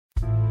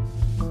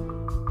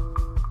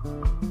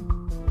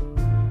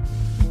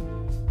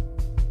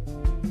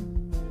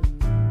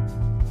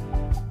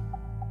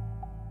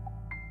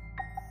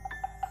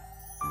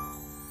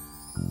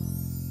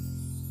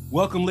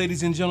Welcome,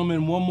 ladies and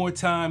gentlemen, one more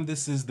time.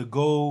 This is the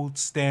Gold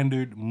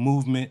Standard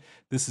Movement.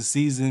 This is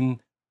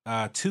season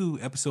 2,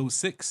 episode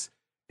 6.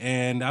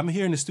 And I'm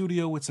here in the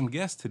studio with some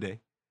guests today.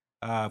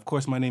 Of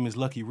course, my name is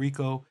Lucky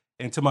Rico.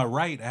 And to my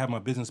right, I have my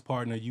business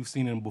partner. You've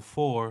seen him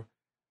before.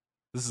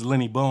 This is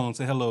Lenny Bones.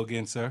 Say hello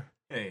again, sir.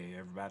 Hey,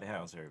 everybody.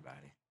 How's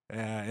everybody?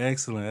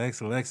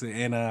 Excellent.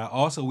 And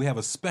also, we have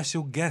a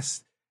special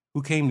guest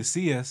who came to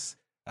see us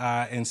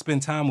and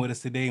spend time with us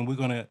today. And we're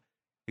going to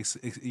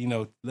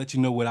let you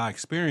know what our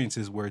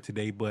experiences were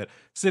today. But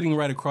sitting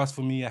right across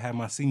from me, I have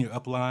my senior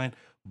upline,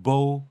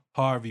 Bo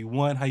Harvey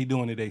One. How you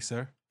doing today,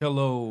 sir?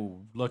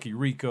 Hello, Lucky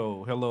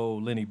Rico. Hello,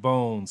 Lenny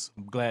Bones.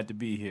 I'm glad to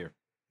be here.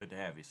 Good to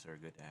have you, sir.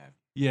 Good to have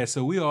you. Yeah,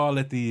 so we all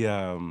at the,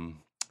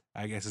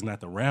 I guess it's not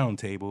the round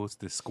table, it's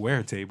the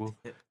square table.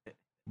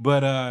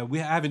 But I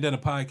haven't done a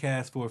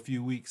podcast for a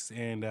few weeks,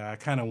 and I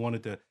kind of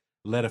wanted to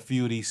let a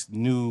few of these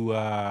new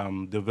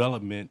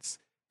developments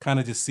kind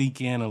of just sink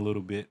in a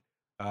little bit.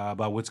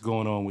 About what's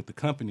going on with the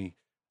company.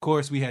 Of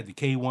course, we had the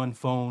K1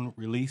 phone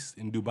release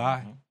in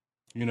Dubai. Mm-hmm.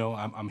 You know,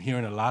 I'm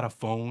hearing a lot of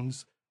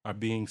phones are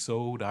being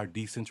sold, our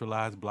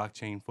decentralized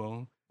blockchain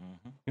phone.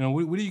 Mm-hmm. You know,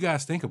 what do you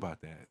guys think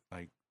about that?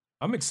 Like,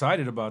 I'm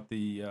excited about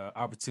the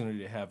opportunity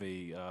to have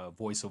a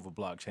voice over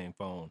blockchain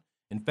phone.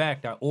 In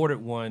fact, I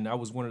ordered one. I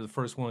was one of the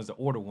first ones to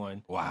order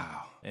one.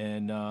 wow.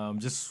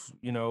 And just,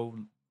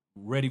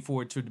 ready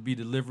for it to be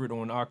delivered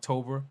on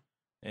October.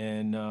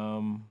 And,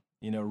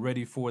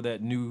 ready for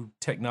that new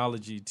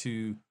technology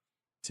to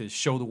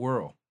show the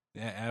world.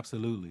 Yeah,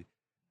 absolutely.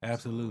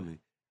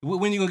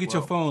 When you gonna get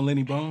your phone,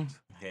 Lenny Bones?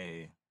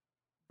 Hey,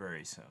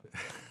 very soon.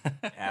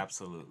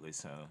 Absolutely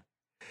soon.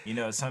 You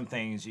know, some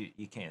things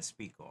you can't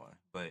speak on,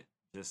 but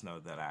just know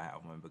that I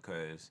have one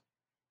because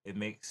it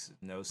makes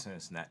no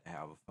sense not to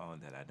have a phone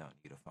that I don't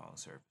need a phone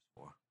service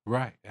for.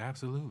 Right,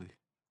 absolutely.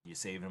 You're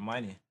saving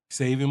money.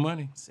 Saving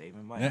money.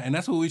 And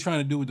that's what we're trying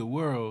to do with the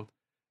world.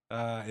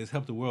 Is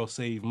help the world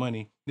save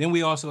money. Then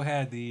we also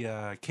had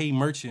the K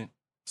Merchant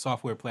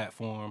software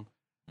platform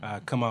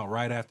come out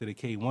right after the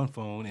K1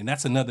 phone, and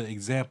that's another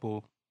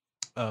example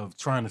of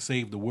trying to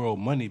save the world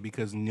money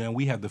because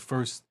we have the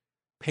first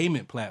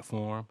payment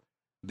platform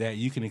that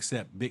you can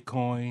accept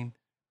Bitcoin,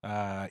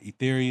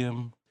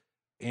 Ethereum,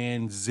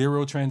 and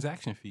zero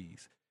transaction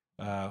fees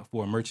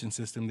for a merchant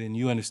system. Then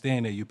you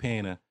understand that you're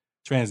paying a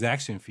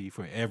transaction fee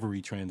for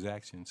every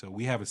transaction. So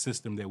we have a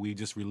system that we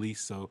just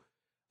released. So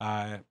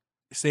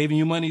saving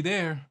you money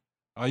there.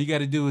 All you got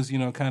to do is,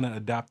 kind of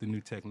adopt the new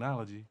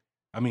technology.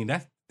 I mean,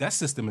 that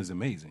system is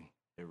amazing.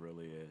 It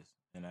really is.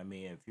 And I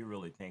mean, if you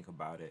really think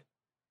about it,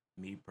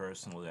 me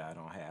personally, I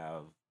don't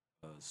have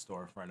a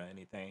storefront or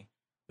anything,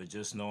 but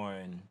just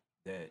knowing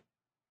that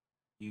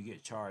you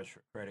get charged for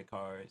credit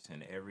cards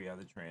and every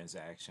other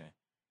transaction,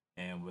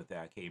 and with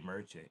that K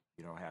Merchant,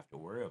 you don't have to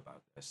worry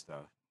about that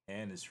stuff,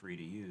 and it's free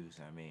to use.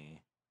 I mean,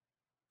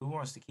 who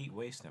wants to keep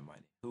wasting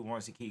money? Who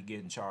wants to keep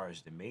getting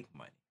charged to make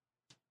money?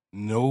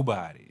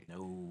 Nobody.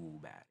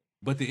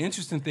 But the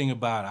interesting thing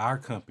about our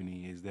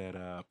company is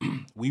that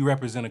we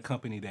represent a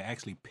company that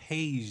actually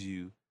pays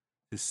you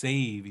to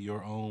save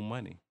your own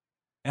money.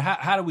 And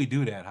how do we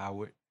do that,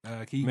 Howard?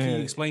 Can you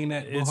explain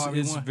that?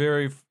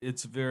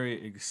 It's a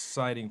very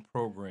exciting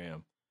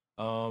program.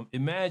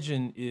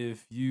 Imagine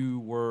if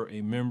you were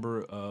a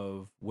member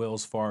of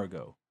Wells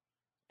Fargo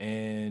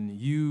and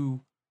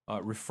you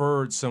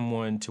referred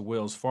someone to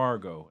Wells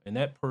Fargo, and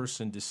that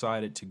person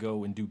decided to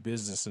go and do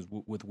business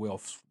with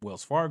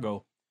Wells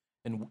Fargo.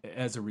 And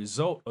as a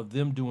result of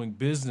them doing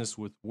business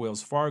with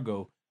Wells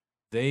Fargo,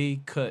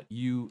 they cut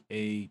you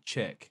a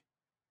check.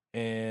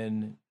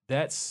 And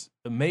that's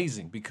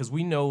amazing because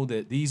we know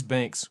that these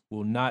banks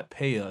will not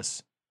pay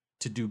us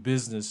to do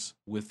business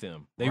with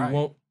them. They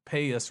won't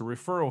pay us a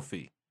referral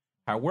fee.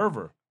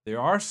 However, there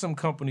are some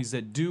companies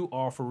that do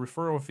offer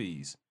referral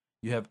fees.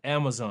 You have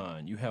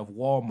Amazon, you have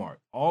Walmart.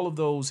 All of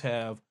those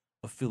have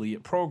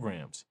affiliate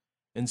programs.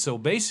 And so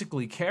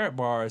basically,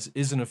 Karatbars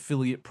is an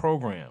affiliate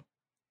program.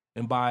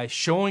 And by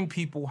showing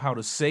people how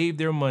to save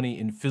their money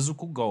in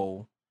physical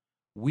gold,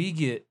 we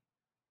get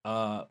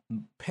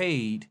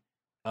paid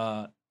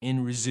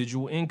in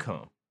residual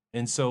income.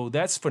 And so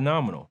that's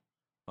phenomenal.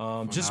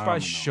 Just by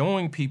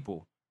showing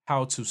people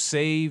how to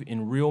save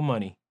in real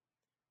money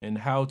and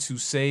how to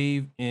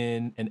save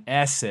in an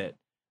asset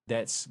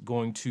that's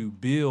going to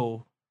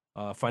build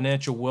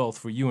financial wealth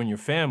for you and your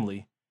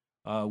family,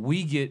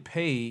 we get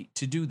paid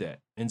to do that.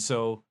 And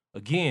so,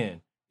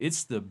 again,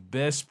 it's the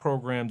best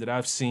program that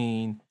I've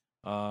seen,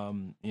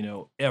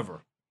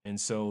 ever. And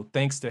so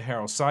thanks to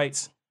Harold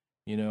Seitz,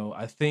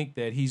 I think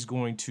that he's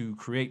going to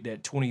create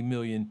that 20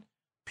 million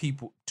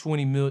people,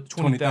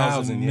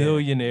 20,000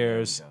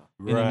 millionaires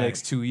in the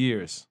next 2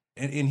 years.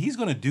 And he's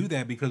going to do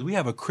that because we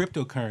have a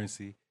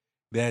cryptocurrency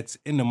that's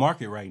in the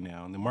market right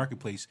now, in the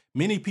marketplace.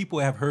 Many people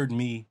have heard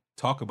me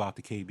talk about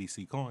the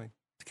KBC coin,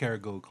 the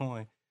Karat Gold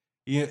coin.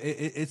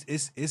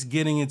 It's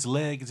getting its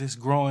legs. It's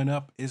growing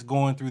up. It's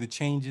going through the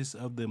changes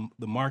of the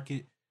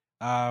market.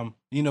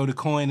 The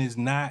coin is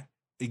not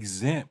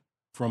exempt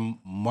from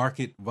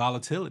market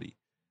volatility.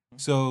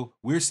 So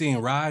we're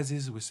seeing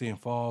rises, we're seeing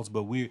falls,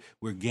 but we're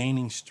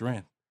gaining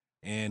strength.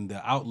 And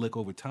the outlook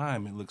over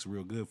time, it looks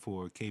real good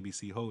for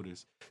KBC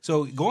holders.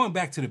 So going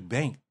back to the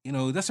bank,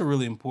 that's a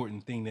really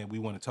important thing that we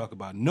want to talk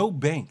about. No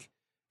bank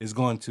is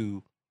going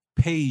to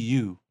pay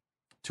you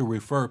to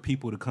refer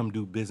people to come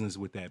do business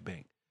with that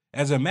bank.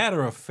 As a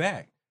matter of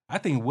fact, I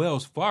think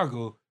Wells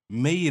Fargo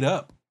made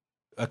up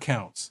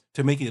accounts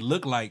to make it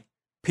look like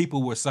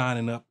people were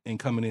signing up and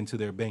coming into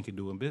their bank and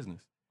doing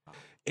business.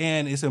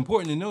 And it's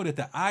important to know that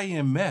the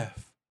IMF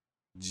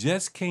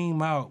just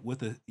came out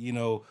with a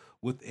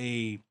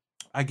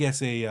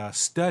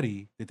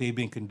study that they've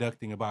been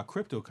conducting about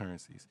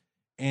cryptocurrencies.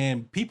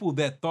 And people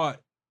that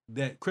thought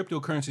that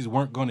cryptocurrencies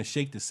weren't going to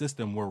shake the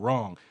system were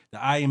wrong. The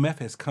IMF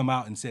has come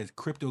out and says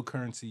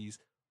cryptocurrencies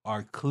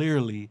are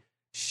clearly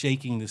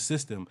shaking the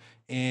system.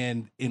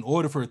 And in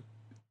order for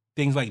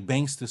things like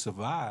banks to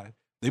survive,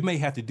 they may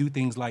have to do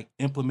things like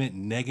implement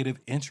negative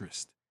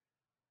interest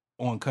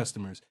on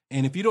customers.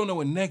 And if you don't know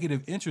what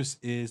negative interest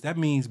is, that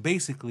means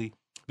basically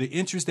the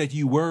interest that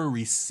you were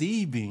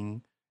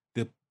receiving,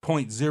 the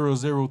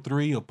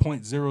 0.003 or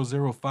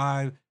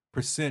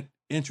 0.005%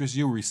 interest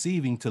you're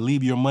receiving to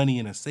leave your money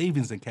in a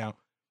savings account,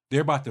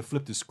 they're about to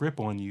flip the script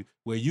on you,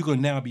 where you're going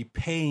to now be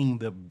paying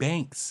the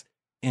bank's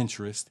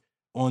interest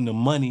on the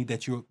money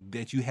that you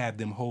have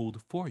them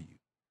hold for you.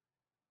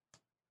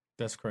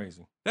 That's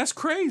crazy. That's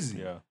crazy.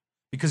 Yeah.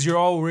 Because you're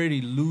already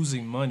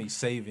losing money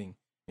saving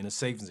in a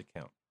savings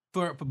account.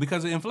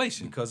 Because of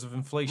inflation. Because of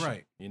inflation.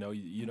 Right.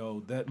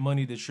 That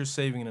money that you're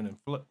saving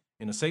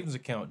in a savings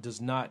account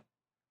does not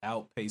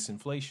outpace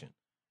inflation.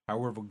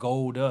 However,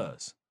 gold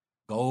does.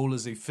 Gold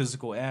is a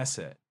physical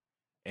asset.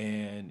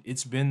 And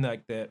it's been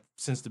like that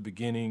since the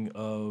beginning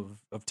of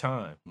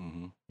time.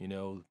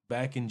 Mm-hmm.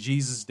 Back in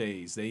Jesus'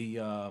 days, they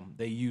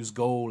used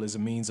gold as a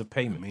means of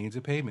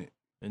payment.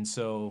 And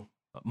so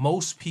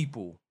most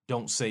people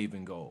don't save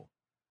in gold.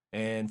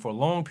 And for a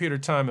long period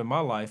of time in my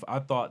life, I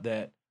thought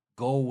that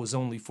gold was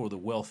only for the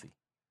wealthy.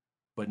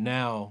 But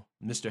now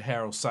Mr.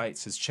 Harold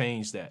Seitz has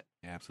changed that.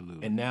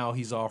 Absolutely. And now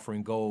he's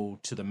offering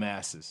gold to the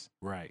masses.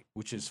 Right.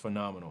 Which is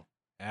phenomenal.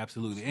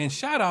 Absolutely. And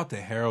shout out to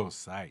Harold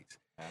Seitz.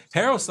 Absolutely.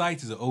 Harold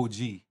Seitz is an OG,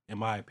 in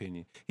my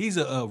opinion. He's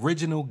an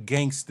original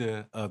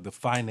gangster of the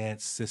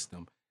finance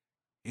system.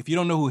 If you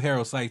don't know who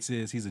Harold Seitz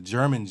is, he's a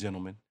German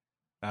gentleman.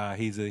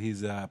 He's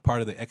part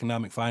of the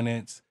Economic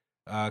Finance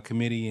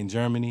Committee in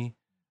Germany.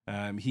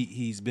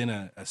 He's been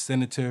a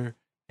senator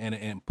and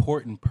an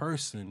important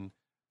person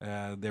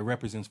that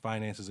represents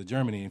finances of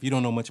Germany. If you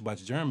don't know much about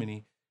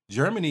Germany,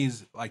 Germany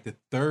is like the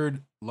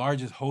third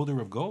largest holder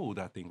of gold,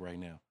 I think, right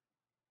now.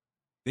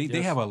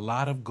 They have a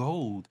lot of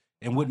gold.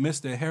 And what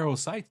Mr. Harold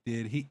Seitz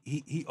did,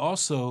 he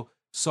also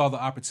saw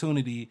the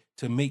opportunity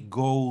to make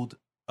gold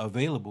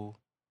available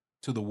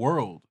to the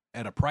world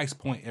at a price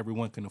point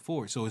everyone can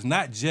afford. So it's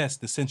not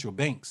just the central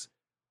banks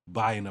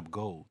buying up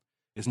gold.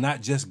 It's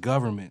not just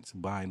governments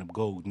buying up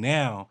gold.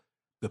 Now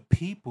the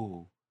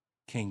people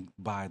can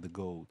buy the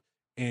gold.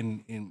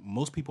 And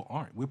most people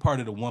aren't. We're part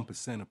of the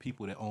 1% of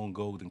people that own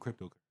gold and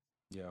cryptocurrency.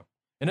 Yeah.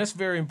 And that's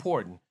very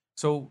important.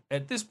 So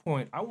at this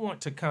point, I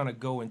want to kind of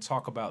go and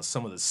talk about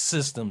some of the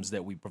systems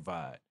that we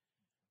provide.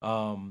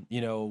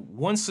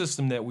 One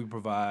system that we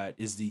provide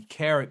is the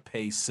Carrot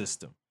Pay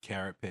system.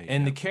 Carrot Pay.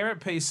 And the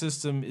Carrot Pay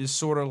system is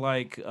sort of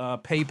like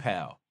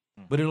PayPal,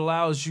 but it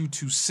allows you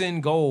to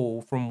send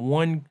gold from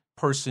one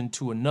person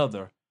to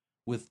another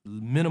with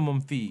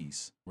minimum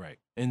fees. Right.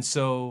 And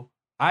so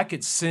I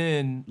could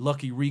send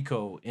Lucky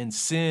Rico and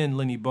send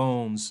Lenny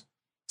Bones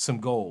some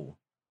gold.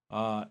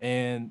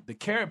 And the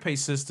Carrot Pay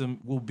system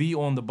will be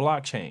on the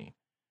blockchain.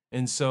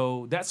 And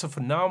so that's a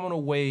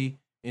phenomenal way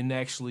in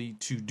actually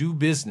to do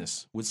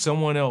business with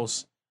someone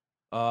else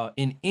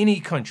in any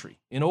country,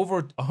 in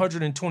over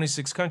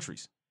 126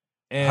 countries.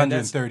 And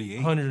 138.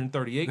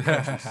 138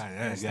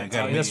 countries.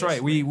 That's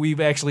right. We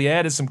We've actually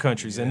added some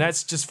countries, and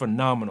that's just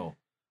phenomenal.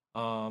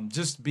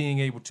 Just being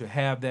able to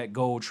have that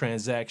gold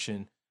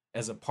transaction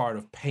as a part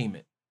of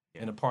payment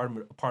and a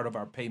part of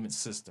our payment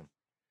system.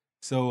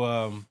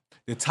 So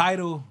the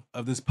title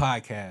of this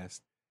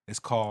podcast is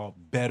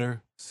called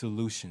Better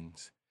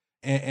Solutions.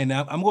 And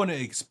I'm going to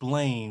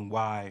explain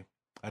why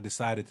I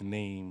decided to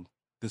name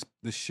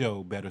this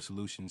show Better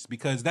Solutions,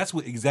 because that's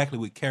exactly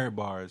what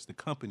Karatbars, the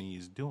company,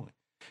 is doing.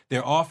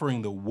 They're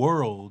offering the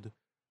world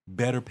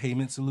better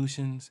payment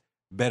solutions,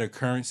 better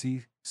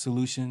currency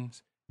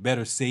solutions,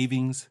 better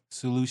savings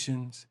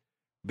solutions,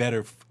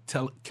 better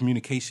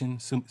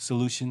telecommunication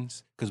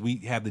solutions, because we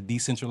have the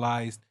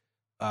decentralized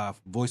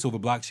voice over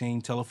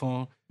blockchain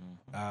telephone.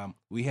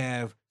 We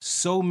have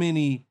so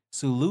many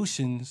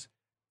solutions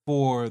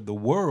for the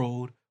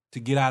world to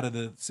get out of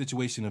the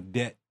situation of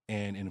debt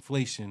and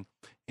inflation.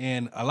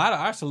 And a lot of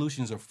our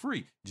solutions are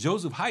free.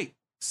 Joseph Haidt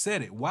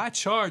said it. Why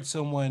charge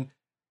someone?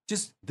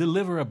 Just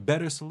deliver a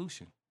better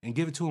solution and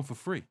give it to them for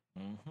free.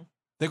 Mm-hmm.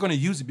 They're going to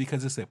use it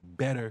because it's a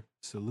better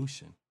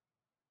solution.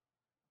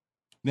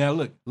 Now,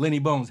 look, Lenny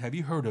Bones, have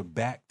you heard of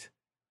Bakkt?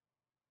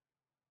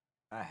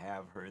 I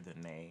have heard the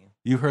name.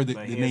 You've heard the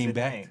But here's name the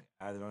Bakkt? thing,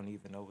 I don't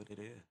even know what it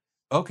is.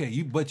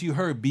 Okay, but you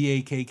heard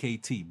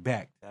BAKKT,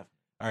 backed. Definitely.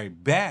 All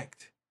right,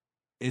 backed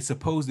is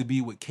supposed to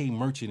be what K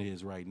Merchant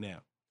is right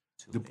now.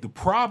 Too The late.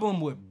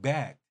 problem with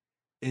backed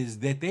is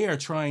that they are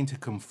trying to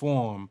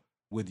conform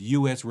with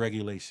U.S.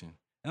 regulation.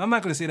 And I'm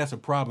not going to say that's a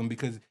problem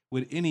because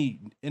with any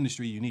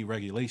industry, you need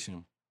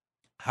regulation.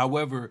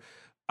 However,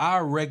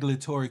 our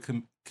regulatory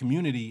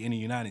community in the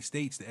United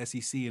States, the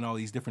SEC and all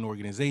these different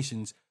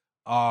organizations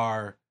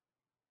are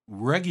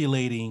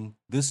regulating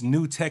this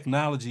new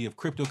technology of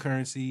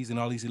cryptocurrencies and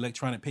all these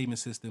electronic payment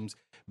systems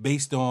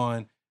based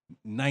on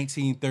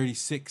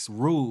 1936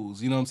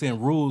 rules. You know what I'm saying?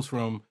 Rules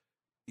from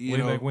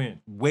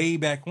way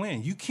back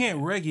when. You can't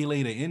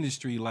regulate an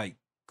industry like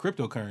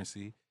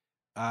cryptocurrency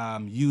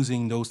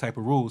using those type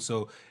of rules.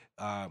 So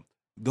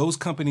those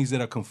companies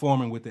that are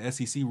conforming with the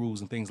SEC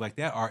rules and things like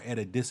that are at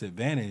a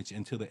disadvantage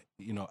until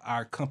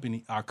our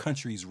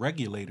country's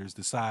regulators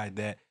decide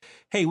that,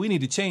 hey, we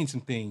need to change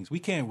some things. We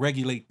can't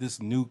regulate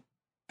this new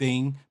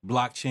thing,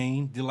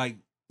 blockchain, like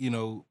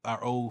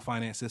our old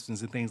finance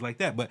systems and things like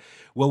that. But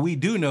what we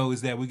do know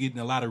is that we're getting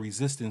a lot of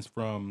resistance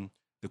from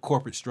the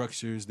corporate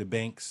structures, the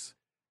banks,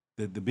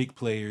 the big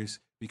players,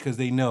 because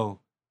they know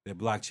that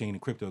blockchain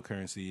and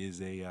cryptocurrency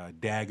is a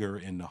dagger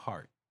in the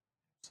heart.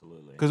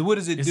 Absolutely. Because what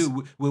does it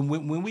do?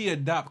 When we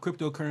adopt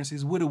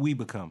cryptocurrencies, what do we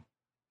become?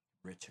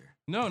 Richer.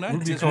 No, not we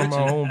just become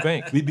richer. our own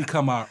bank. We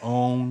become our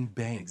own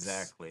banks.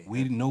 Exactly.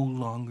 We no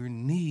longer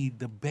need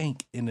the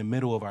bank in the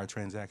middle of our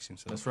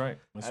transactions. So That's right.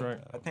 Right.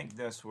 I think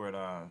that's what.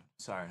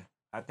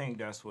 I think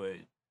that's what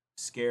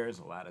scares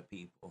a lot of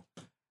people.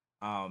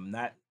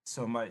 Not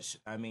so much,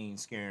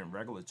 scaring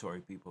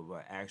regulatory people,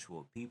 but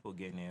actual people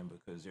getting in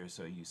because they're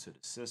so used to the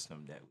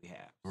system that we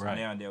have. So Right.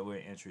 now that we're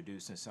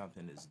introducing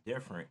something that's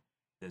different,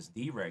 that's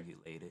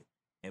deregulated,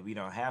 and we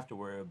don't have to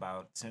worry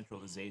about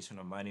centralization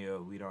of money,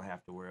 or we don't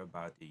have to worry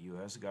about the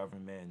U.S.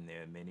 government. And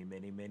there are many,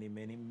 many, many,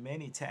 many,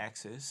 many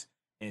taxes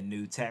and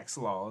new tax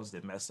laws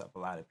that mess up a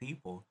lot of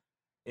people.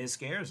 It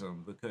scares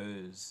them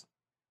because,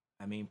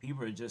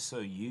 people are just so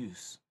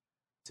used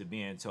to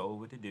being told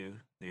what to do.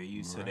 They're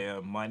used to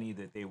their money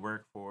that they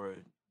work for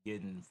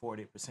getting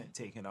 40%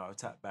 taken off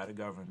top by the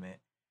government.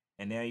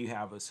 And now you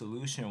have a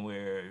solution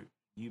where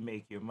you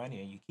make your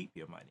money and you keep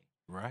your money.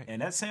 right.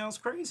 And that sounds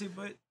crazy,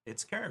 but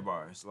it's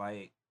Karatbars.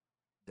 Like,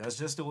 that's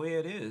just the way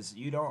it is.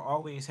 You don't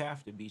always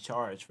have to be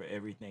charged for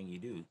everything you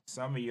do.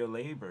 Some of your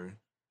labor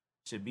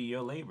should be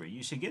your labor.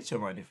 You should get your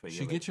money for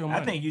your labor.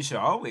 I think you should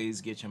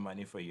always get your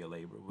money for your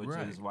labor, which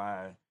is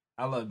why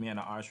I love being an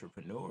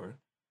entrepreneur.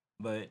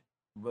 But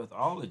with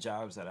all the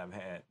jobs that I've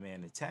had,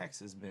 man, the tax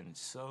has been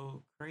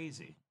so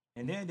crazy.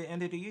 And then at the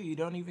end of the year, you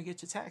don't even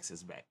get your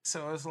taxes back.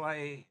 So it's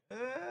like,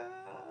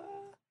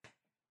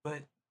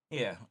 but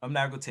yeah, I'm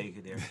not gonna take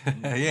it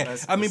there. Yeah,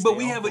 Let's but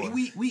stay on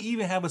course. we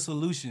even have a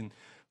solution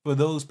for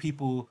those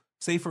people.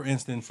 Say, for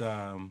instance,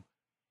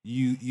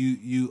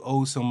 you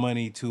owe some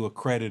money to a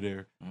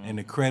creditor, and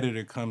the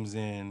creditor comes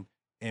in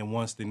and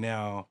wants to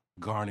now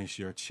garnish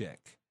your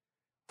check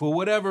for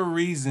whatever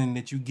reason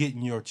that you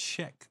getting your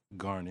check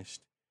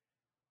garnished.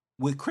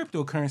 With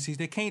cryptocurrencies,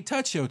 they can't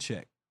touch your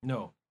check.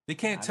 No. They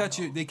can't touch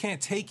it. They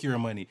can't take your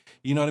money.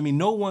 You know what I mean?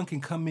 No one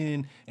can come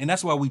in, and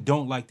that's why we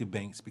don't like the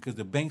banks, because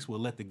the banks will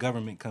let the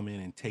government come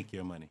in and take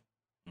your money.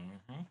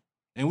 Mm-hmm.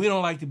 And we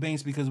don't like the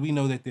banks because we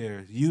know that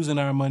they're using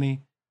our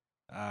money,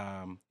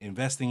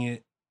 investing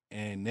it,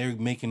 and they're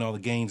making all the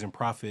gains and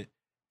profit,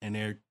 and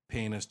they're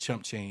paying us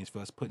chump change for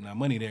us putting our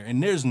money there.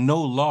 And there's no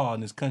law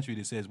in this country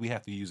that says we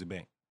have to use a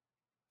bank.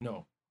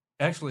 No.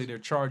 Actually, they're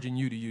charging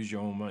you to use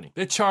your own money.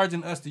 They're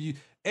charging us to use,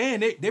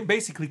 and they're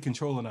basically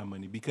controlling our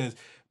money, because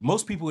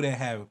most people that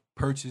have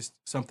purchased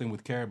something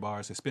with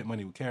Karatbars or spent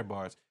money with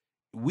Karatbars,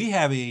 we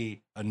have a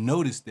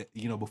notice that,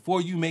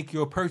 before you make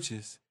your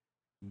purchase,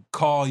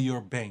 call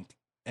your bank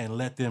and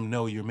let them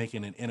know you're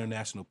making an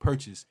international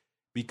purchase,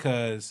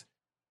 because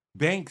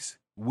banks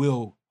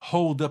will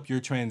hold up your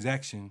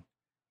transaction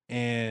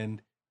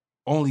and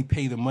only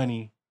pay the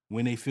money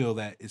when they feel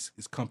that it's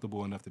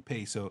comfortable enough to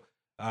pay. So,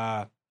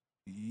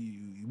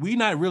 we're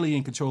not really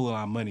in control of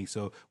our money.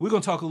 So we're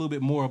going to talk a little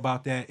bit more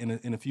about that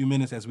in a few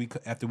minutes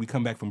after we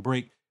come back from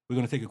break. We're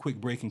going to take a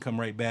quick break and come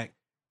right back.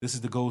 This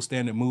is the Gold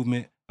Standard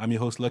Movement. I'm your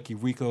host, Lucky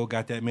Rico.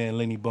 Got that man,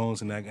 Lenny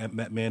Bones, and I got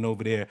that man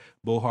over there,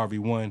 Bo Harvey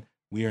 1.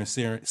 We are in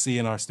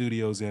CNR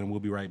Studios, and we'll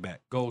be right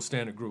back. Gold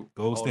Standard Group.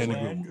 Gold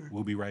Standard Group.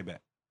 We'll be right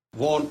back.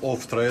 One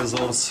of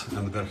treasures,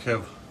 and we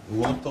have a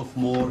lot of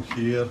more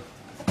here,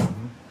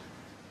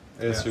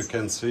 as you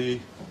can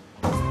see.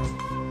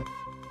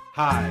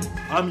 Hi,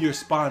 I'm your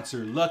sponsor,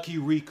 Lucky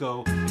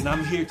Rico, and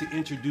I'm here to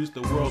introduce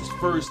the world's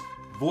first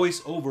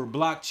voice-over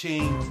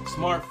blockchain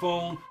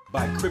smartphone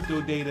by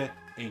CryptoData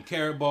and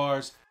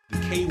Karatbars, the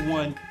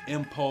K1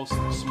 Impulse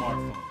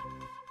smartphone.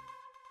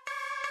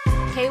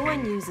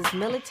 K1 uses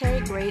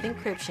military-grade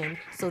encryption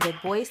so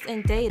that voice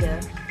and data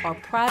are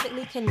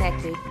privately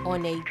connected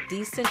on a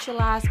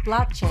decentralized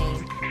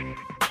blockchain.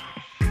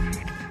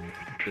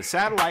 The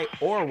satellite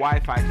or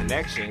Wi-Fi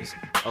connections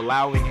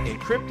allowing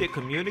encrypted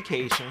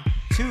communication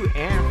to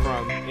and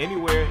from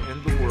anywhere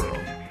in the world.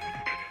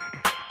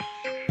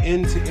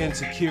 End-to-end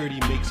security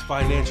makes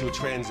financial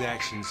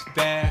transactions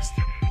fast,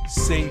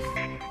 safe,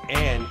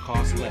 and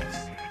cost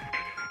less.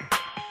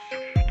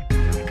 The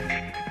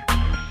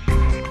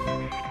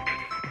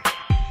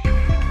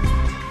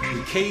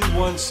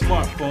K1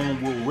 smartphone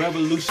will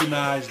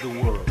revolutionize the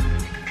world.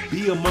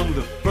 Be among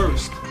the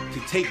first to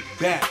take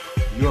back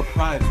your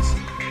privacy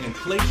and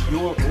place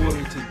your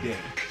order today.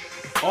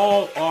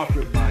 All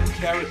offered by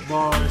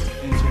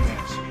Karatbars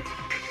International.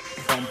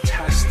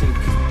 Fantastic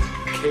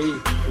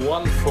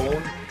K1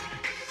 phone.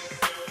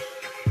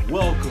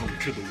 Welcome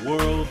to the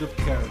world of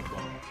Karatbars.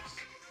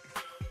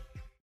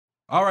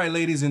 All right,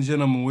 ladies and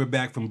gentlemen, we're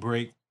back from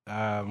break.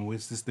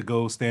 This is the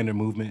Gold Standard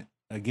Movement.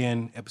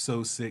 Again,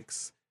 episode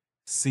 6,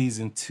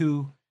 season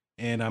 2.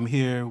 And I'm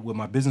here with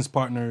my business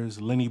partners,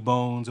 Lenny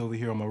Bones over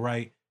here on my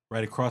right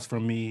across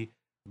from me.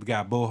 We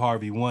got Bo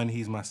Harvey 1.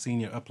 He's my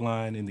senior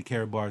upline in the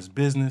Karatbars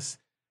business.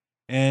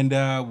 And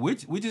we're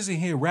just in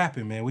here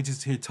rapping, man. We're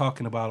just here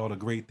talking about all the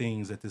great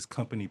things that this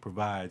company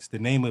provides. The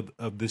name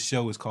of this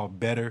show is called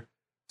Better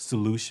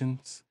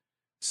Solutions.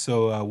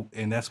 So,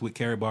 and that's what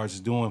Karatbars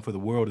is doing for the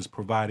world, is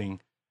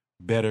providing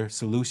better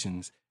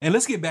solutions. And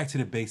let's get back to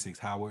the basics,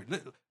 Howard.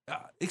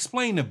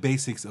 Explain the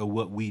basics of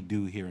what we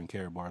do here in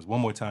Karatbars one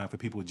more time for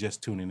people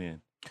just tuning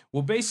in.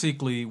 Well,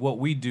 basically, what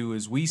we do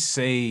is we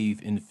save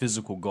in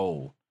physical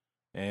gold.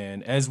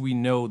 And as we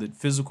know that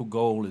physical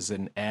gold is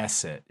an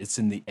asset, it's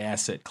in the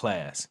asset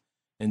class.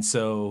 And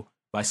so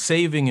by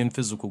saving in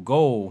physical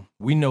gold,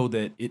 we know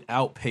that it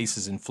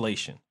outpaces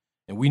inflation.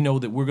 And we know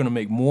that we're going to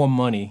make more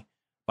money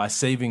by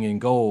saving in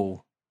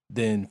gold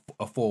than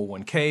a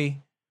 401k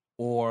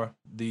or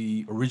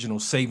the original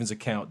savings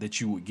account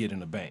that you would get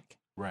in a bank.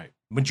 Right.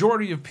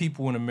 Majority of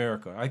people in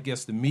America, I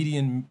guess the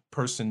median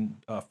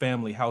person,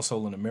 family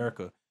household in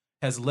America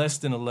has less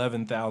than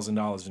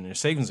 $11,000 in their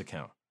savings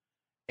account.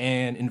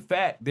 And in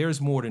fact,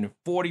 there's more than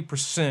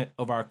 40%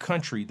 of our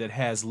country that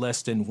has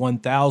less than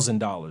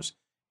 $1,000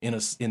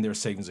 in their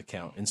savings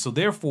account. And so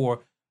therefore,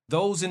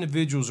 those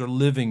individuals are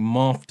living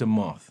month to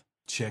month.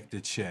 Check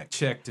to check.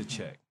 Check to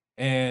check.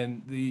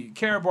 And the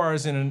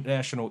Karatbars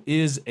International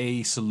is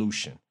a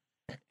solution.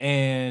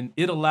 And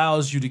it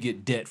allows you to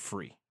get debt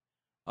free.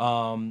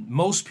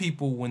 Most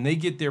people, when they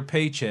get their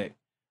paycheck,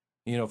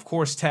 of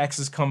course,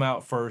 taxes come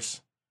out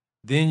first.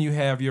 Then you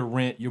have your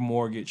rent, your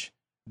mortgage.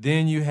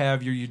 Then you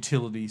have your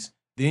utilities.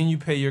 Then you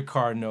pay your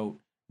car note.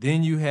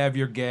 Then you have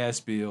your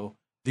gas bill.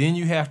 Then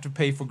you have to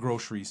pay for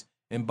groceries.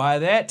 And by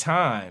that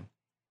time,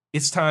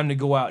 it's time to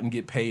go out and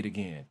get paid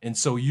again. And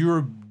so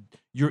you're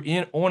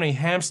on a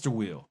hamster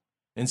wheel.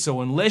 And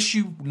so unless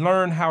you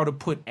learn how to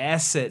put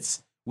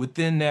assets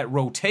within that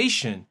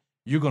rotation,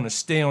 you're going to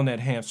stay on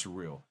that hamster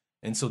wheel.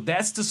 And so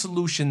that's the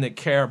solution that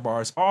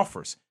Karatbars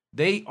offers.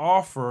 They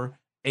offer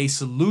a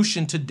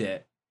solution to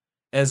debt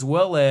as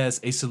well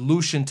as a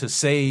solution to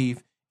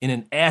save in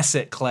an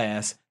asset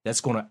class that's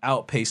going to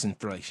outpace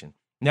inflation.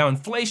 Now,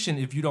 inflation,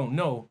 if you don't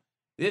know,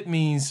 it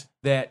means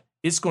that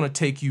it's going to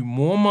take you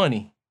more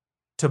money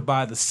to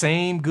buy the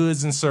same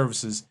goods and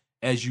services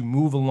as you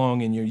move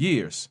along in your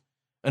years.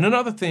 And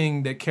another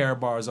thing that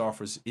Karatbars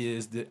offers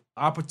is the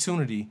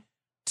opportunity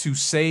to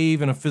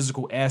save in a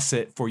physical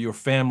asset for your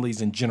families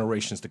and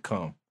generations to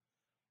come.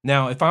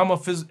 Now, if I'm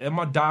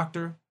a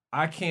doctor,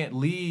 I can't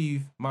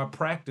leave my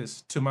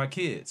practice to my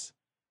kids.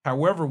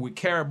 However, with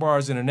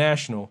Karatbars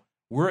International,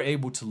 we're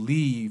able to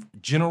leave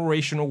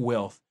generational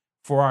wealth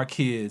for our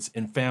kids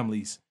and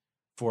families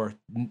for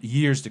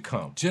years to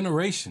come.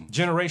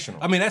 Generational.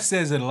 I mean, that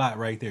says it a lot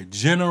right there.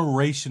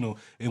 Generational.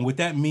 And what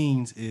that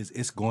means is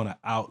it's going to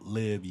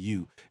outlive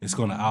you. It's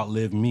going to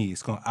outlive me.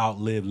 It's going to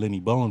outlive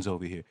Lenny Bones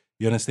over here.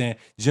 You understand?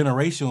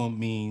 Generational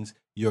means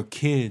your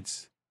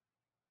kids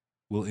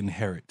will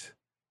inherit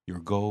your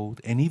gold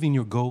and even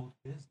your gold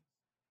business.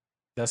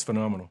 That's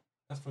phenomenal.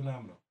 That's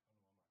phenomenal.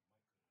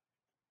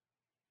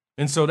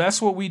 And so that's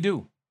what we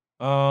do.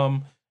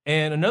 And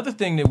another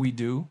thing that we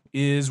do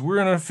is we're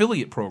an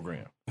affiliate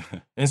program.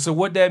 And so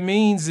what that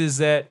means is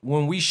that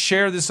when we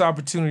share this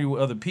opportunity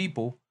with other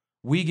people,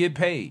 we get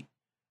paid.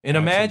 And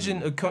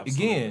imagine,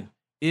 again,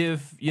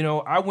 if,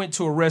 I went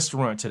to a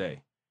restaurant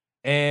today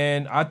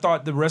and I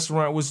thought the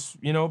restaurant was,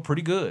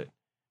 pretty good.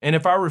 And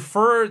if I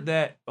referred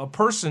a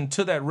person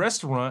to that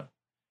restaurant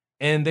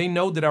and they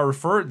know that I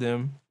referred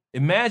them,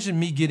 imagine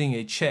me getting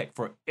a check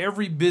for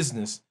every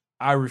business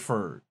I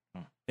referred.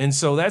 And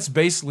so that's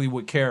basically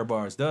what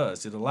Karatbars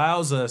does. It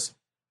allows us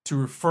to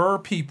refer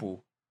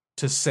people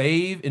to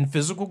save in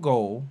physical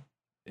gold.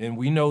 And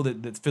we know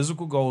that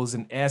physical gold is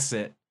an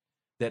asset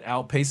that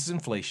outpaces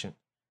inflation.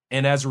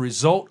 And as a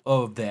result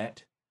of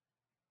that,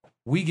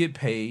 we get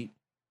paid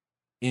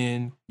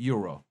in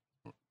euro.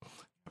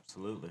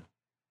 Absolutely.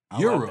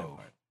 Euro.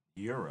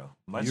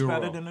 Much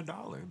better than a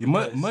dollar.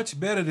 Much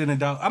better than a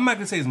dollar. I'm not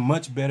going to say it's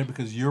much better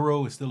because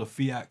euro is still a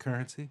fiat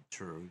currency.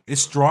 True.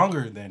 It's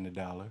stronger than the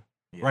dollar.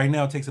 Yeah. Right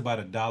now, it takes about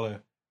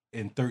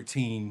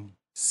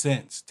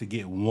 $1.13 to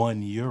get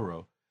 1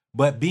 euro.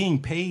 But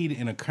being paid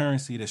in a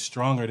currency that's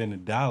stronger than the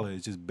dollar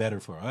is just better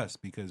for us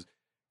because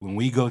when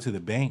we go to the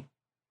bank,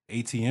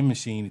 ATM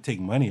machine to take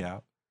money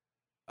out,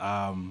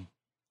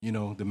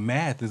 the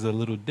math is a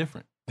little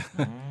different.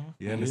 Mhm.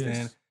 You It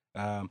understand?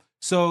 is.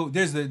 So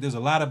there's a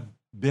lot of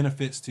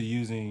benefits to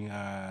using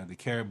the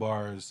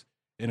Karatbars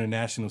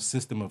international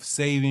system of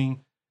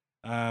saving.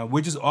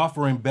 We're just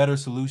offering better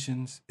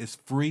solutions. It's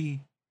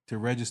free to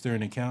register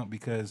an account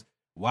because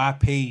why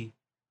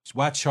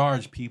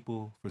charge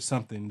people for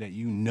something that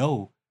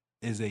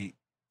is a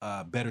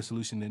better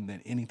solution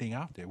than anything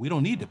out there? We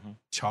don't need to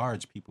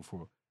charge people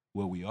for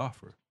what we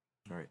offer.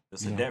 Right.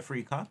 It's a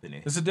debt-free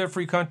company. It's a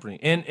debt-free company.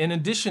 And in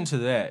addition to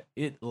that,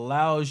 it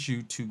allows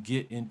you to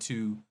get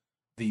into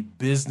the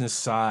business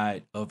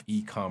side of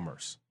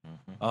e-commerce.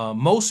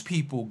 Most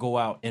people go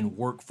out and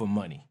work for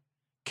money.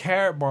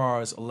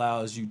 Karatbars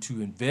allows you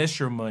to invest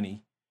your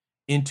money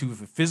into a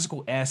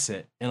physical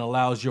asset and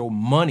allows your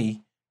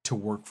money to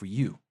work for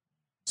you.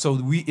 So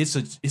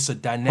it's a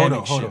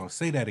dynamic Hold shift. on.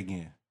 Say that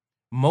again.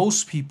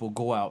 Most people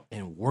go out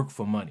and work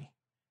for money.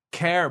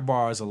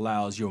 Karatbars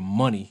allows your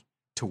money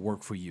to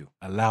work for you.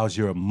 Allows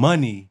your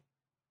money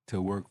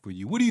to work for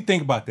you. What do you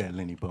think about that,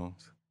 Lenny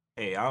Bones?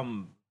 Hey,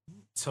 I'm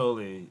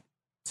totally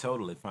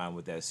fine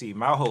with that. See,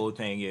 my whole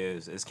thing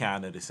is it's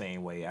kind of the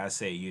same way. I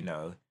say,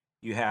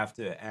 you have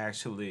to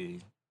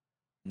actually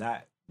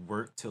not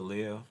work to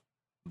live,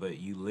 but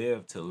you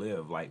live to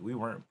live. Like, we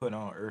weren't put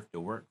on earth to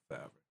work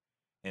forever.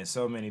 And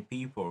so many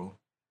people,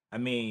 I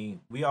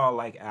mean, we all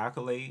like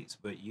accolades,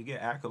 but you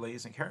get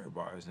accolades in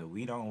Karatbars, and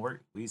we don't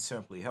work. We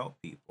simply help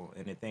people.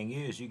 And the thing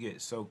is, you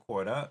get so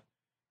caught up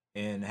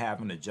in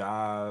having a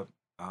job.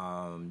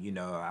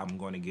 I'm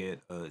going to get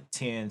a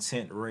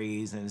 10-cent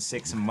raise in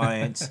 6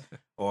 months,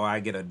 or I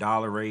get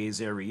 $1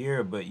 raise every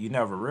year, but you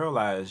never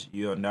realize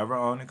you'll never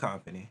own a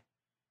company.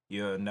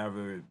 You'll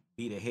never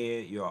be the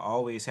head. You'll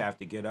always have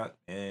to get up.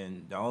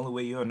 And the only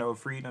way you'll know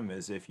freedom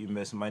is if you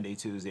miss Monday,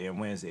 Tuesday, and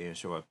Wednesday and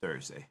show up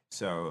Thursday.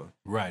 So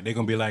Right. They're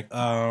going to be like,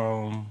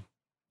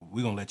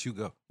 we're going to let you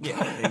go.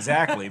 yeah,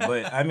 exactly.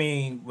 But I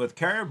mean, with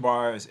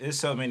Karatbars, it's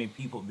so many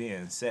people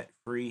being set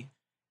free.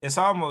 It's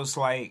almost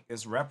like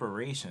it's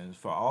reparations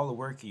for all the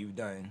work you've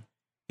done.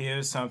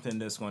 Here's something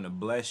that's going to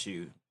bless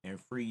you and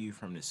free you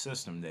from the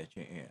system that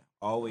you're in.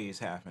 Always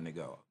having to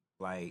go.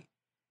 Like,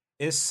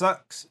 it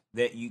sucks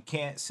that you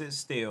can't sit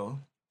still.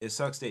 It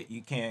sucks that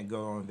you can't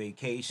go on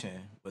vacation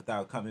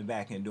without coming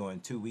back and doing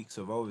 2 weeks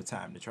of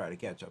overtime to try to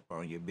catch up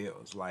on your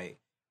bills. Like,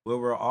 what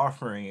we're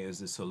offering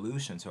is a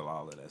solution to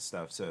all of that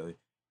stuff. So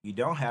you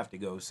don't have to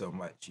go so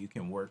much. You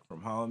can work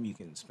from home. You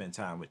can spend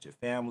time with your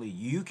family.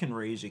 You can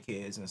raise your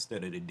kids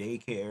instead of the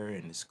daycare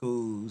and the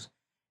schools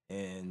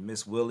and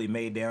Miss Willie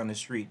Mae down the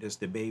street that's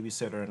the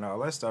babysitter and all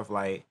that stuff.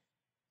 Like,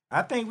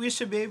 I think we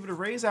should be able to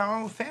raise our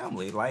own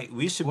family. Like,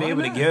 we should be Why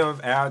able not? to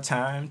give our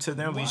time to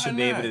them. Why We should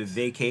be able to not?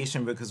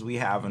 vacation because we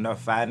have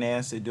enough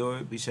finance to do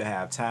it. We should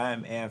have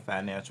time and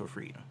financial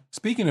freedom.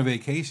 Speaking of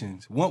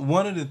vacations,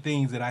 one of the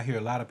things that I hear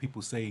a lot of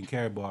people say in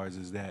Karatbars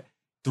is that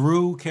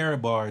through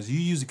Karatbars, you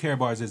use the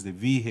Karatbars as the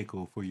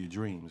vehicle for your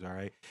dreams, all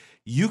right?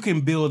 You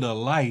can build a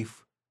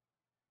life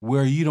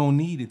where you don't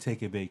need to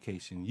take a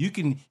vacation. You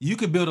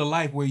can build a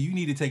life where you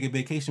need to take a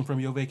vacation from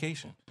your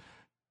vacation.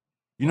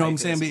 You know what I'm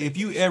Life saying? is But if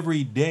you vacation.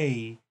 every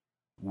day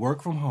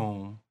work from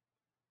home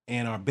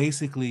and are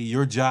basically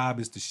your job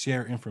is to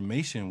share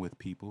information with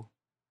people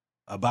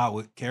about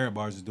what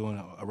Karatbars is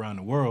doing around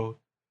the world,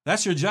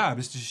 that's your job,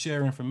 is to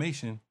share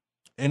information.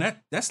 And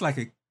that's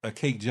like a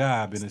cake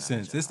job in It's a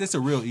not a sense. job. It's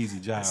a real easy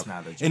job. It's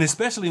not a job. And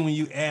especially when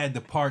you add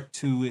the part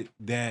to it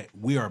that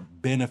we are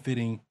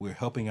benefiting, we're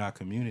helping our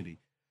community.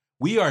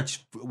 We're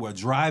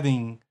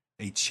driving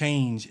a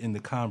change in the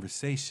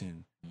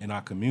conversation in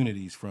our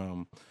communities,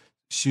 from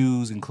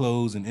shoes and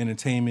clothes and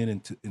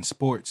entertainment and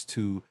sports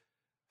to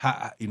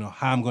how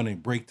I'm going to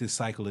break this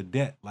cycle of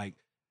debt. Like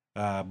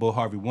Bo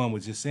Harvey One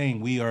was just saying,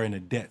 we are in a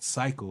debt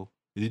cycle.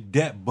 The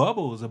debt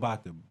bubble is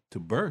about to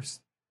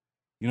burst.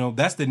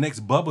 That's the next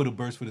bubble to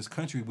burst for this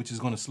country, which is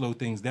going to slow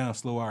things down,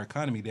 slow our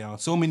economy down.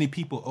 So many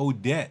people owe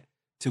debt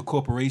to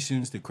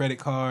corporations, to credit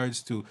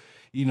cards, to,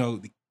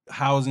 the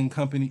housing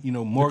company,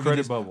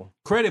 mortgages.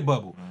 Credit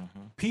bubble.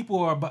 Mhm. People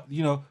are,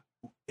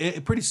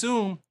 pretty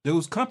soon,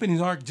 those companies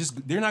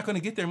they're not going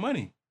to get their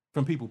money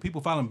from people.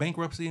 People filing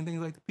bankruptcy and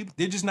things like that.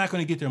 They're just not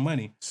going to get their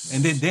money.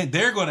 And then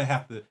they're going to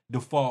have to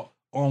default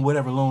on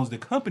whatever loans the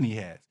company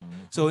has.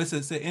 So it's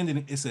an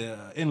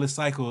endless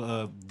cycle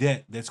of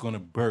debt that's going to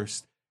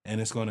burst, and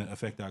it's going to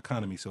affect our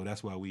economy. So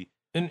that's why we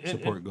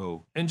support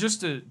gold. And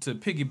just to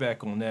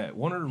piggyback on that,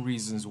 one of the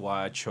reasons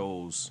why I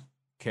chose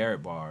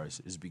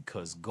Karatbars is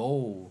because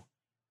gold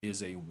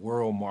is a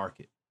world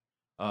market.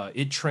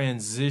 It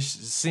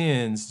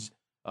transcends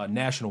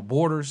national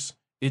borders.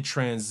 It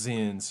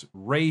transcends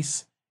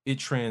race. It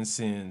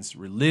transcends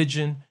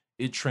religion.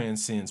 It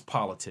transcends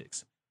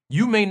politics.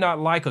 You may not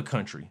like a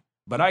country,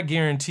 but I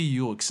guarantee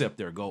you'll accept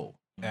their gold.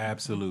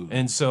 Absolutely.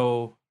 And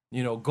so,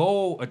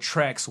 gold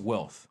attracts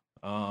wealth.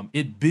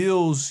 It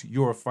builds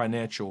your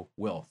financial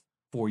wealth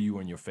for you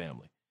and your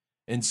family.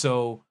 And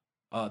so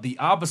the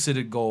opposite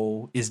of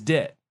gold is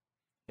debt.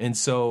 And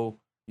so,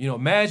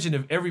 imagine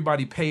if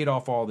everybody paid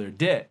off all their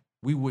debt,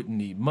 we wouldn't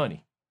need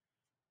money.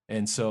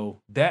 And so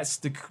that's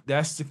the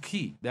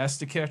key. That's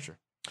the catcher.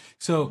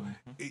 So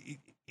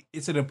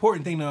it's an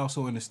important thing to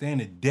also understand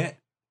that debt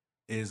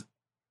is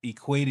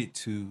equated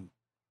to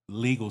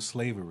legal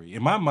slavery.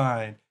 In my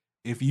mind,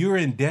 if you're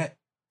in debt,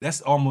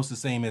 that's almost the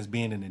same as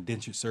being an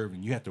indentured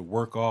servant. You have to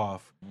work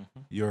off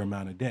your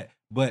amount of debt.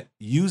 But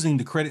using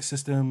the credit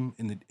system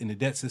in the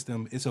debt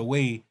system, it's a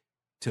way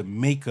to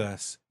make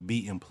us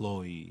be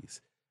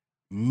employees,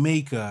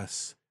 make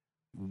us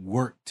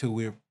work till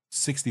we're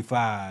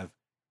 65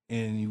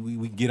 and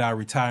we get our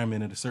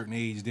retirement at a certain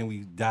age, then we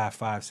die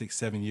 5, 6,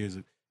 7 years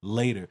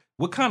later.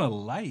 What kind of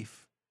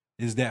life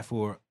is that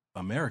for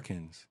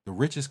Americans, the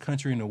richest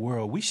country in the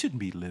world? We shouldn't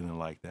be living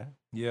like that.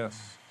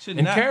 Yes. Should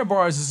And not.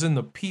 Karatbars is in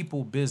the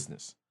people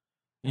business.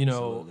 You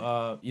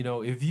know,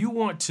 if you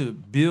want to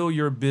build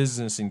your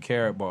business in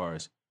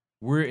Karatbars,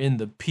 we're in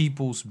the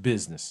people's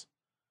business.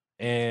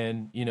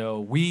 And, you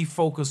know, we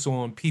focus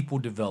on people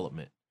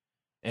development.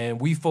 And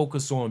we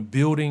focus on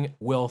building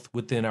wealth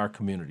within our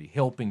community,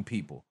 helping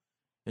people.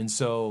 And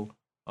so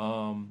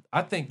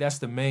I think that's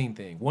the main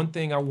thing. One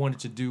thing I wanted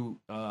to do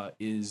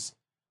is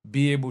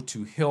be able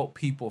to help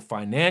people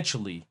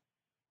financially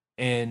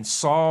and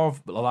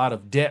solve a lot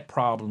of debt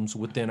problems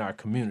within our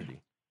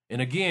community.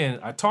 And again,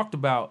 I talked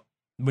about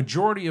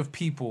majority of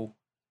people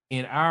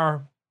in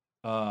our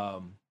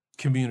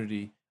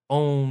community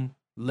own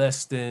have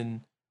less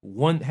than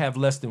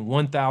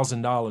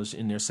 $1,000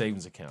 in their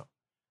savings account,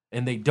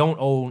 and they don't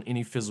own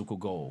any physical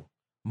gold.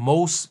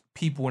 Most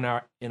people in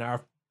our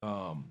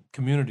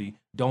community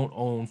don't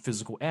own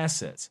physical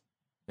assets,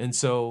 and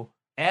so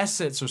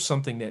assets are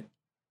something that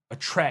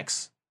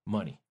attracts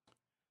money.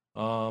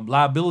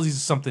 Liabilities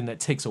is something that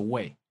takes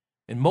away.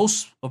 And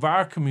most of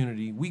our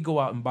community, we go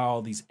out and buy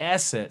all these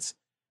assets,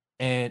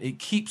 and it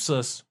keeps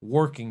us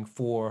working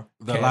for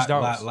The cash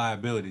dollars.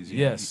 liabilities.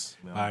 Yeah. Yes.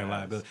 Buying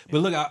liability. But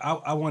look,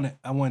 I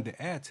wanted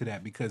to add to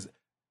that because,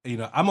 you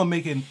know, I'm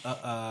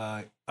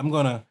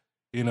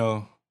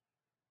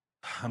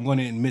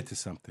gonna admit to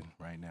something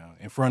right now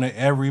in front of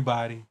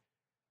everybody.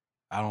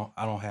 I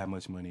don't have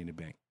much money in the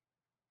bank.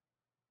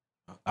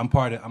 I'm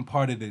part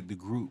of the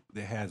group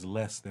that has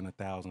less than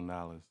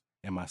 $1,000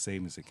 in my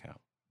savings account.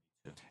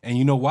 And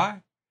you know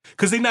why?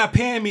 Because they're not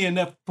paying me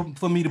enough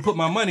for me to put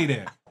my money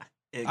there.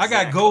 Exactly.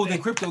 I got gold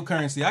and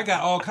cryptocurrency. I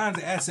got all kinds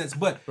of assets,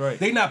 but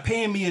they're not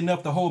paying me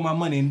enough to hold my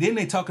money. And then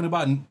they're talking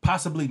about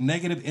possibly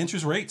negative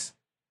interest rates.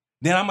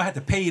 Then I'm going to have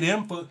to pay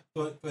them for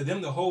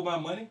them to hold my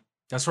money.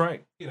 That's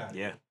right.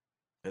 Yeah,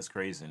 that's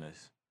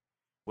craziness.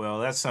 Well,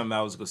 that's something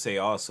I was going to say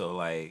also.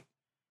 Like,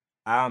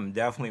 I'm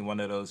definitely one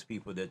of those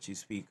people that you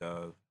speak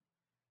of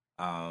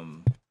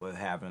with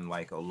having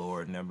like a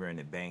lower number in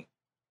the bank.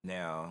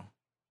 Now,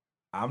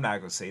 I'm not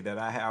going to say that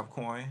I have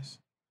coins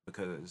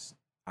because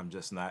I'm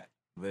just not.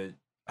 But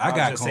I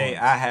got coins.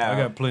 I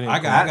got plenty. I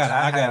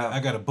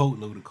got a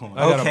boatload of coins.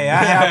 Okay,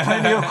 I have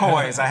plenty of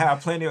coins. I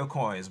have plenty of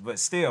coins, but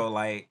still,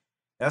 like,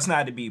 that's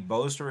not to be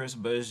boisterous,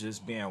 but it's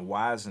just being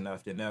wise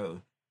enough to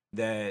know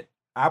that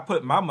I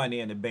put my money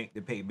in the bank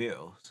to pay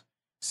bills.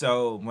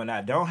 So when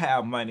I don't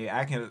have money,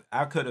 I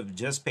could have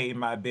just paid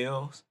my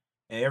bills,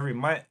 and every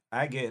month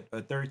I get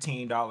a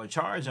 $13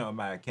 charge on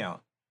my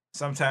account.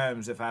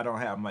 Sometimes if I don't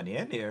have money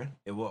in there,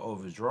 it will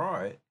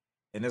overdraw it.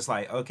 And it's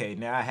like, okay,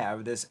 now I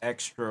have this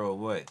extra,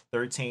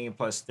 13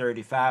 plus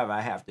 35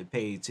 I have to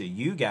pay to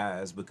you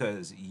guys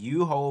because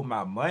you hold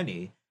my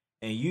money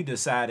and you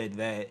decided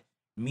that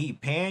me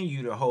paying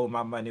you to hold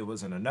my money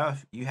wasn't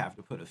enough. You have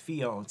to put a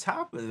fee on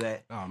top of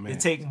that to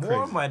take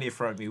more money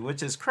from me,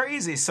 which is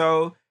crazy.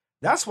 So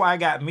that's why I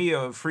got me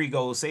a free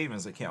gold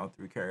savings account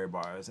through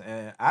Karatbars.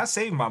 And I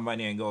save my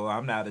money in gold.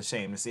 I'm not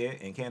ashamed to say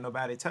it, and can't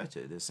nobody touch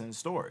it. It's in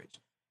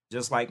storage,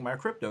 just like my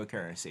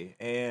cryptocurrency.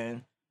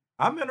 And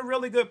I'm in a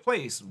really good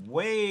place,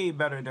 way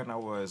better than I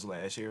was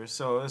last year.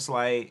 So it's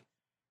like,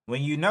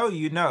 when you know,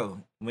 you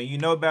know. When you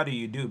know better,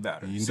 you do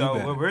better.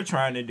 What we're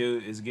trying to do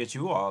is get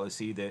you all to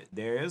see that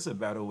there is a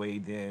better way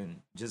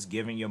than just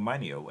giving your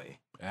money away.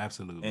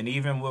 Absolutely. And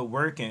even with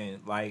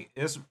working, like,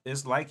 it's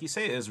like you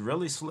say, it's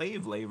really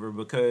slave labor,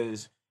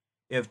 because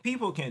if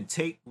people can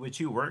take what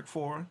you work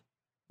for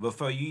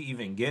before you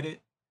even get it,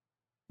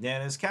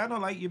 then it's kind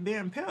of like you're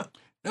being pimped.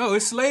 No,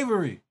 it's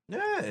slavery.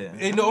 Yeah.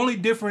 And the only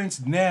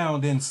difference now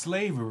than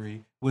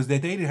slavery was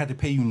that they didn't have to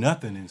pay you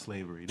nothing in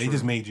slavery. They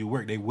just made you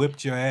work. They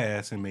whipped your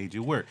ass and made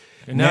you work.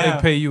 And now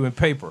they pay you in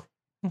paper.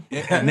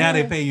 And now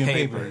they pay you in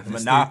paper.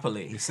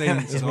 Monopoly.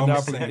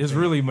 It's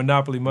really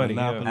monopoly money.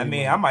 Monopoly I mean,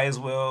 money. I might as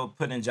well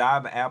put in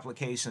job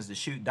applications to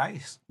shoot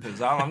dice,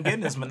 because all I'm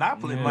getting is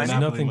monopoly money. There's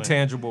nothing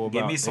tangible about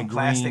Give me some a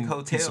plastic green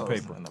hotels piece of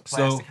paper. and a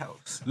plastic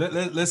house.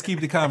 Let's keep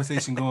the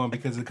conversation going,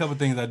 because a couple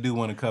things I do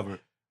want to cover.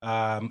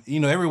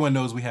 You know, everyone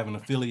knows we have an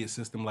affiliate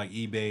system like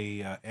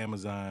eBay,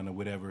 Amazon, or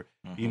whatever.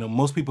 You know,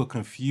 most people are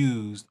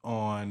confused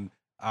on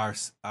our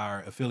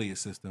affiliate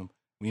system.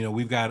 You know,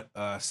 we've got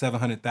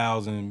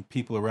 700,000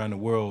 people around the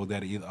world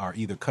that are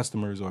either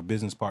customers or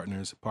business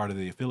partners, part of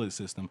the affiliate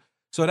system.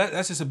 So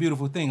that's just a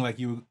beautiful thing. Like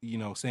you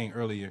know, saying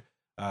earlier,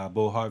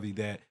 Bo Harvey,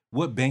 that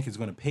what bank is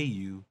going to pay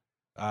you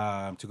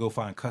to go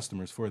find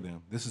customers for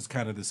them? This is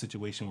kind of the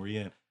situation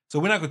we're in. So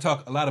we're not going to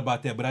talk a lot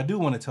about that, but I do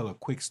want to tell a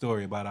quick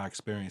story about our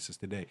experiences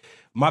today.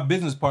 My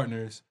business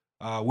partners,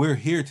 we're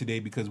here today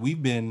because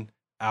we've been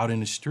out in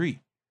the street.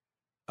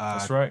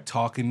 That's right.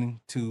 Talking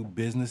to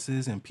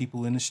businesses and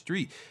people in the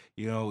street.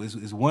 You know,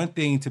 it's one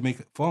thing to make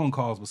phone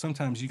calls, but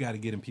sometimes you got to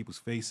get in people's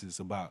faces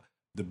about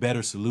the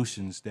better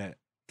solutions that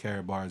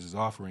Karatbars is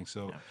offering.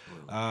 So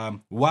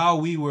while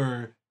we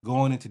were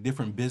going into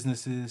different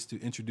businesses to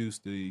introduce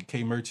the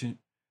K Merchant,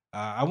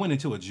 I went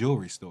into a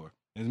jewelry store.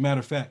 As a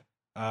matter of fact,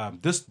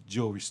 this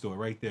jewelry store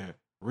right there,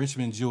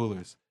 Richmond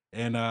Jewelers.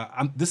 And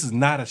this is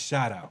not a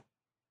shout out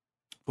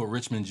for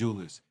Richmond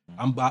Jewelers.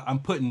 I'm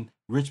putting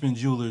Richmond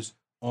Jewelers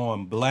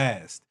on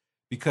blast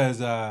because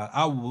we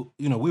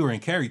were in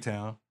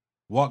Carytown,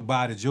 walked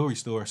by the jewelry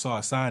store, saw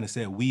a sign that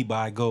said "We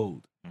buy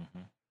gold."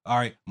 All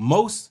right,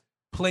 most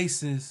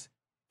places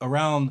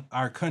around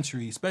our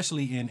country,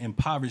 especially in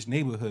impoverished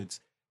neighborhoods,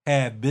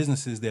 have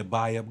businesses that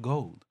buy up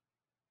gold.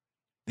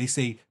 They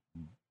say,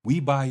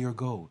 "We buy your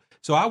gold."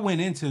 So I went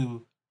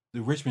into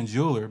the Richmond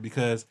Jeweler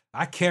because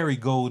I carry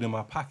gold in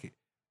my pocket.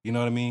 You know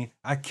what I mean?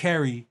 I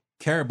carry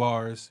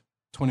Karatbars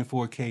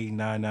 24K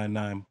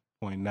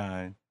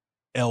 999.9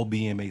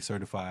 LBMA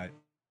certified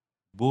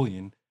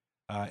bullion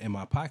in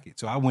my pocket.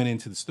 So I went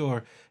into the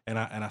store and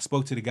I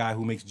spoke to the guy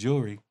who makes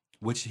jewelry,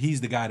 which he's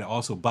the guy that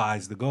also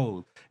buys the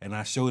gold. And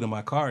I showed him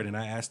my card and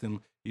I asked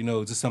him,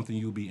 is this something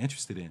you'll be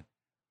interested in?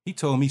 He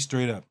told me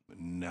straight up,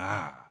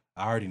 nah,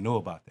 I already know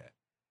about that.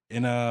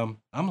 And I'm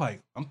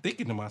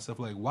thinking to myself,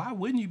 like, why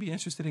wouldn't you be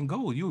interested in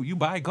gold? You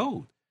buy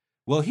gold.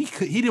 Well, he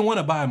didn't want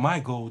to buy my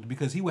gold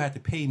because he would have to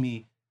pay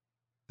me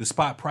the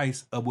spot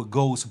price of what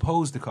gold's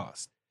supposed to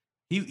cost.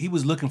 He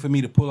was looking for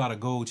me to pull out a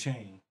gold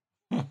chain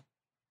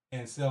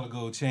and sell a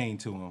gold chain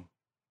to him.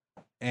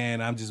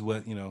 And I'm just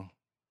wasn't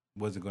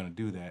going to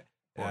do that.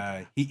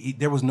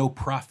 There was no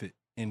profit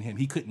in him.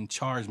 He couldn't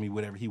charge me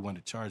whatever he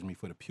wanted to charge me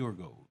for the pure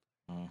gold.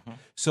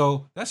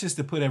 So that's just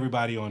to put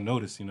everybody on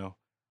notice,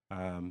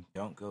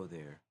 Don't go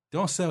there.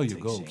 Don't sell your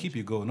gold. Keep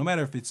your gold. No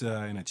matter if it's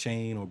in a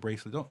chain or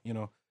bracelet,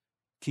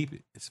 keep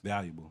it. It's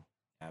valuable.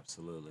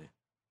 Absolutely.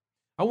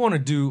 I want to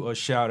do a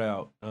shout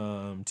out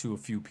to a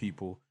few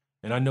people.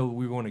 And I know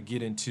we want to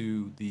get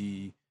into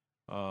the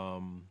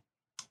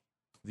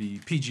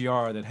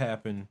PGR that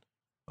happened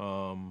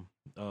on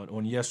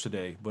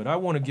yesterday, but I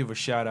want to give a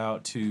shout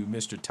out to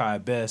Mr. Ty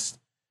Best,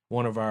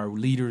 one of our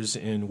leaders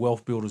in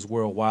Wealth Builders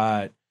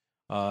Worldwide.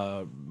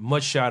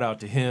 Much shout out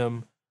to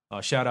him.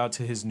 Shout out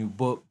to his new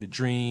book, The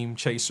Dream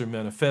Chaser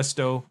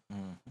Manifesto.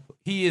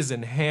 He is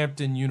an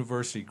Hampton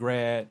University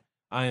grad.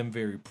 I am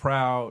very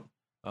proud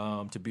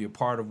to be a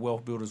part of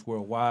Wealth Builders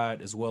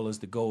Worldwide as well as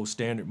the Gold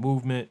Standard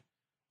Movement.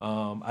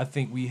 I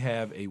think we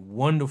have a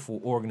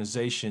wonderful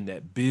organization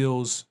that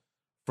builds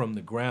from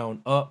the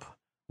ground up.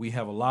 We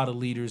have a lot of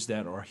leaders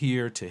that are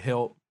here to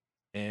help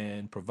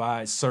and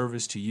provide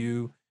service to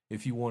you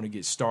if you want to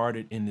get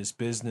started in this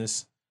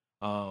business.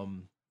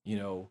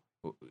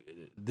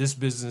 This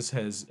business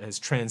has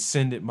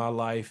transcended my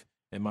life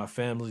and my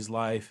family's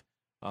life.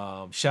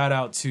 Shout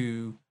out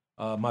to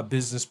my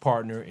business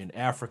partner in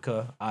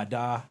Africa,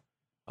 Ada.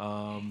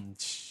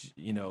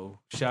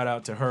 Shout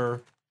out to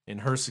her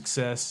and her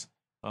success.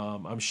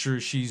 I'm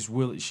sure she's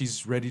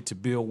ready to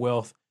build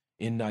wealth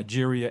in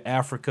Nigeria,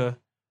 Africa.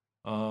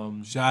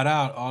 Shout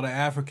out all the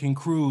African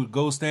crew,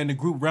 Gold Standard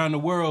Group around the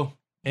world.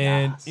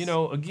 And,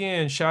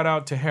 again, shout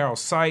out to Harold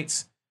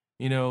Seitz,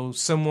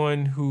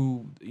 someone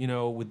who,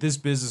 with this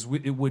business,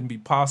 it wouldn't be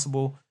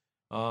possible.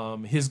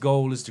 His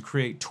goal is to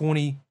create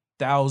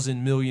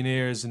 20,000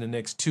 millionaires in the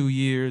next 2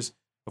 years.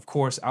 Of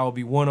course, I'll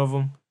be one of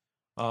them.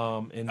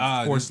 And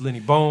of course, Lenny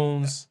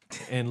Bones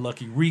and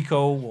Lucky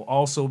Rico will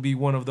also be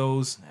one of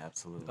those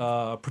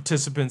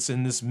participants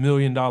in this $1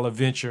 million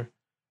venture.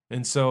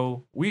 And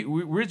so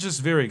we're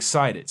just very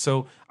excited.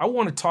 So I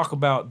want to talk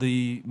about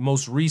the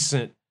most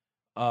recent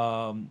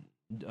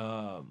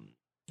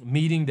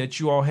meeting that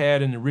you all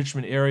had in the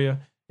Richmond area.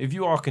 If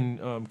you all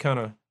can kind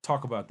of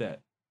talk about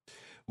that.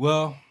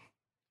 Well,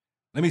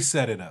 let me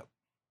set it up.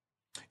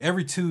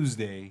 Every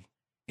Tuesday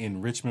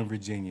in Richmond,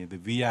 Virginia, the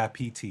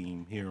VIP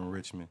team here in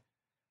Richmond,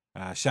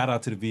 shout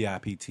out to the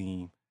VIP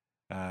team,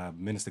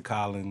 Minister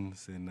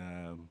Collins and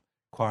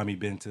Kwame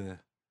Benta,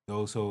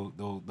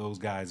 those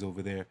guys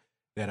over there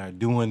that are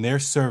doing their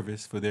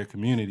service for their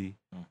community,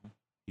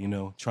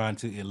 trying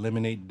to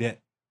eliminate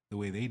debt the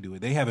way they do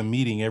it. They have a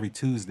meeting every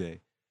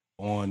Tuesday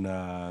on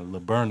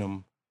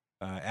Laburnum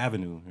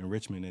Avenue in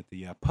Richmond at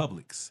the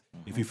Publix.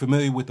 If you're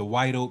familiar with the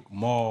White Oak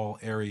Mall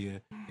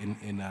area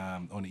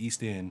on the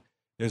East End,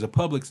 there's a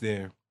Publix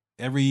there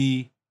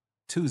every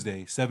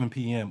Tuesday, 7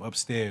 p.m.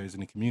 upstairs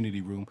in the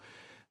community room.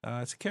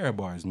 It's a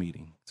Karatbars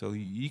meeting. So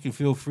you can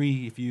feel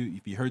free if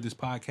you heard this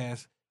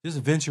podcast, just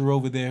venture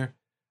over there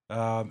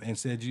and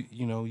said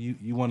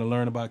you want to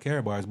learn about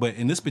Karatbars. But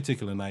in this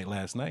particular night,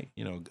 last night,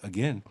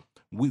 again,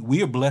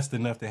 we are blessed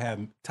enough to have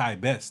Ty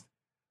Best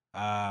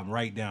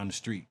right down the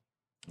street.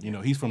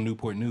 He's from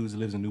Newport News. He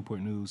lives in Newport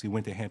News. He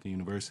went to Hampton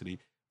University.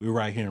 We were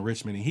right here in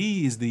Richmond, and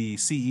he is the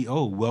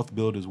CEO of Wealth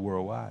Builders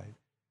Worldwide.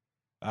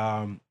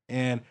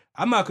 And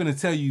I'm not going to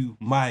tell you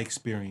my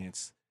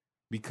experience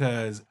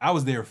because I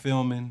was there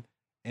filming,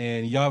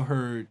 and y'all have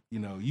heard, you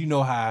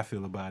know how I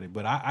feel about it.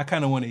 But I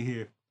kind of want to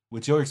hear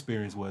what your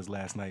experience was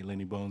last night,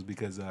 Lenny Bones,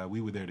 because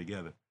we were there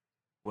together.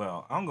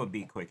 Well, I'm gonna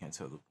be quick and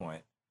to the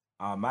point.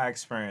 My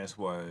experience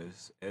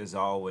was, as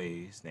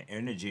always, the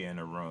energy in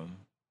the room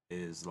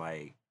is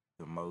like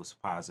the most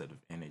positive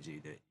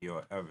energy that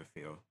you'll ever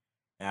feel.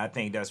 And I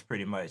think that's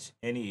pretty much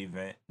any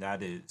event.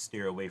 Not to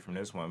steer away from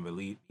this one, but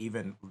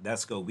even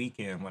Let's Go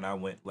Weekend, when I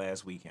went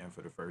last weekend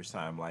for the first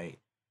time, like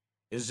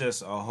it's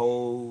just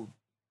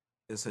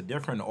it's a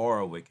different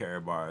aura with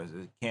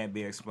Karatbars. It can't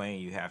be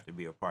explained. You have to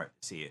be a part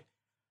to see it.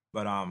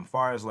 But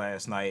far as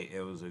last night,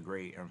 it was a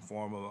great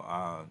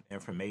informal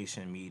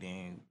information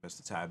meeting.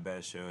 Mr. Ty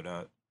Best showed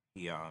up.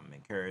 He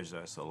encouraged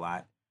us a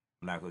lot.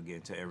 I'm not gonna get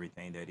into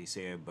everything that he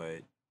said,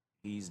 but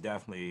he's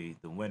definitely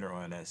the winner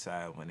on that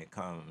side when it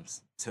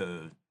comes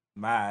to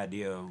my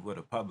idea of what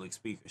a public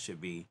speaker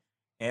should be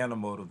and a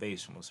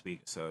motivational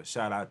speaker. So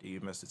shout out to you,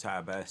 Mr.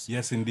 Ty Best.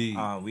 Yes, indeed.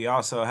 We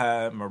also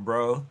had my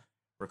bro,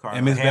 Ricardo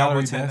And Miss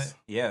Valerie Hamilton. Best.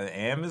 Yeah,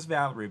 and Miss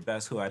Valerie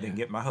Best, who I didn't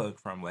get my hug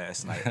from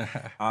last night.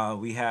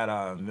 We had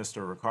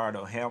Mr.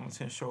 Ricardo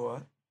Hamilton show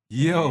up.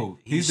 Yo,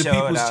 He he's the showed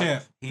people's up.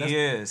 champ. He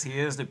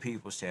is the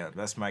people's champ.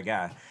 That's my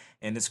guy.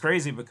 And it's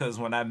crazy because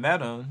when I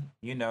met him,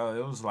 it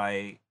was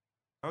like,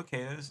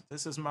 okay,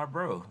 this is my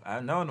bro.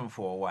 I've known him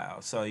for a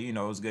while. So, it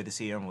was good to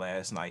see him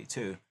last night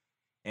too.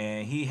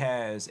 And he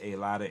has a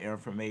lot of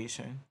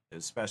information,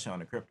 especially on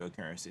the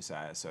cryptocurrency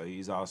side. So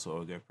he's also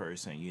a good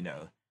person,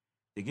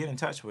 to get in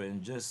touch with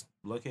and just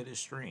look at his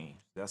streams.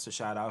 That's a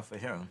shout out for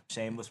him.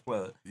 Shameless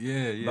plug.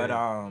 Yeah. But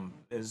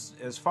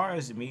as far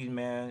as me,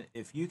 man,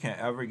 if you can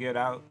ever get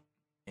out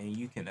and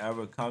you can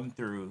ever come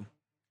through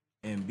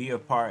and be a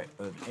part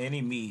of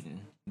any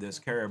meeting that's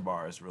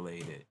Karatbars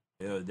related,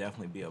 it'll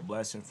definitely be a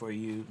blessing for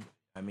you.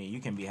 I mean, you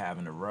can be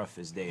having the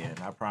roughest day, and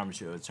I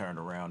promise you it'll turn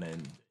around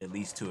in at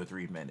least 2 or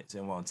 3 minutes.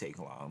 It won't take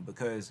long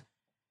because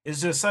it's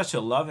just such a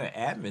loving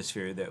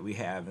atmosphere that we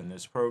have in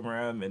this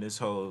program and this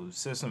whole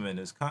system and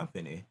this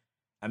company.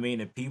 I mean,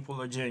 the people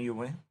are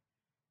genuine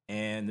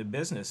and the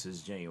business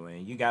is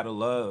genuine. You got to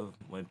love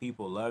when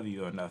people love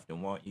you enough to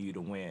want you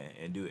to win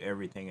and do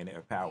everything in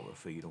their power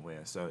for you to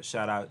win. So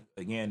shout out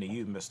again to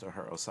you, Mr.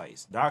 Hurl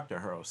Seitz, Dr.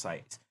 Hurl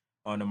Seitz,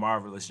 on the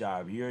marvelous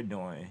job you're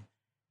doing.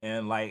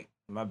 And like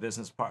my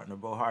business partner,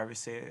 Bo Harvey,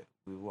 said,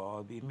 we will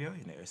all be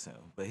millionaires soon.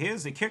 But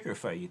here's the kicker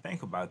for you.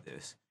 Think about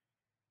this.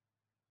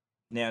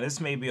 Now, this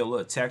may be a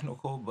little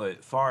technical, but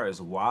as far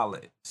as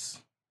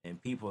wallets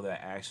and people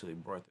that actually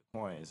brought the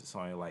coins, it's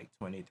only like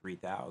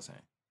 23,000.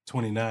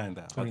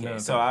 29,000. Okay,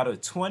 so out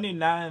of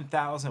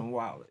 29,000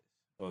 wallets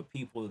of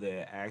people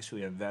that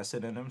actually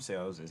invested in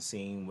themselves and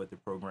seeing what the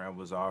program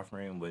was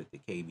offering, what the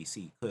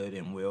KBC could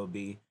and will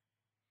be,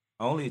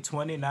 only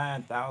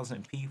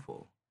 29,000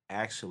 people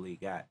actually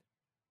got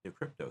the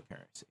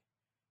cryptocurrency.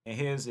 And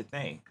here's the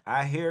thing.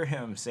 I hear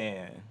him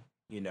saying,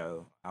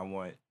 I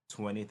want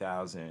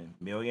 20,000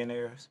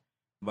 millionaires.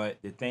 But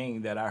the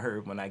thing that I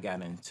heard when I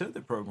got into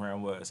the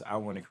program was I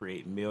want to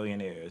create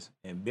millionaires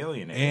and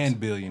billionaires. And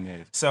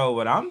billionaires. So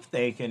what I'm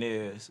thinking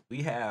is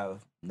we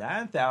have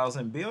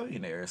 9,000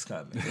 billionaires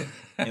coming.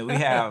 And we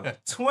have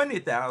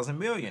 20,000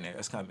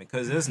 millionaires coming.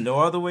 Because there's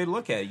no other way to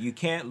look at it. You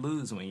can't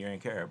lose when you're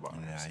in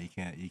Karatbars.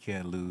 Yeah, you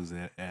can't lose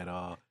at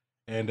all.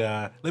 And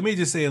let me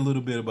just say a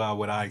little bit about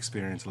what I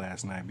experienced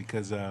last night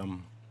because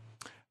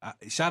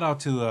shout out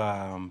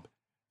to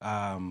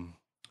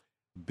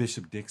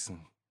Bishop Dixon.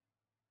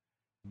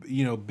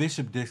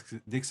 Bishop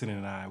Dixon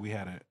and I, we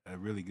had a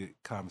really good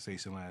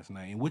conversation last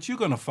night. And what you're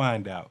going to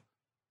find out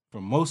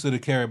from most of the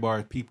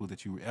Karatbars people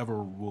that you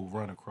ever will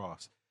run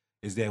across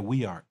is that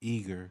we are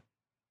eager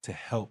to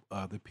help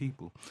other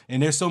people.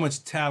 And there's so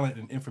much talent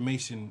and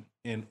information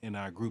in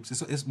our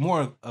groups. It's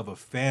more of a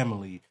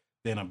family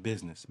than a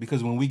business.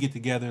 Because when we get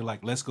together,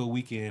 like Let's Go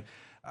Weekend,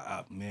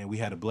 man, we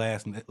had a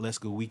blast. Let's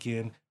Go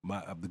Weekend.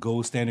 The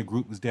Gold Standard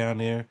group was down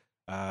there.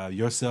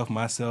 Yourself,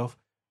 myself,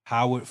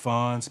 Howard,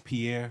 Fonz,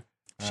 Pierre.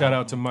 Shout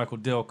out to Michael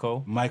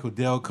Delco. Michael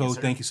Delco, Yes,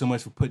 sir. thank you so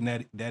much for putting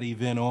that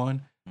event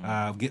on.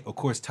 Of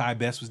course, Ty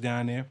Best was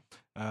down there.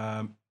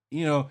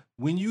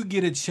 When you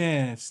get a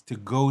chance to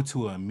go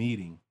to a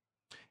meeting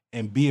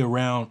and be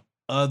around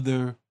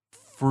other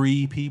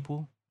free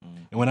people,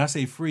 and when I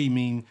say free, I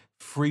mean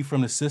free from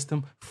the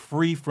system,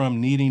 free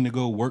from needing to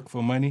go work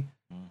for money.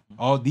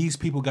 All these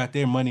people got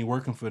their money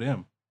working for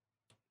them.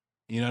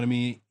 You know what I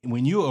mean?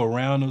 When you're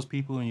around those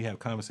people and you have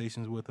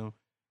conversations with them,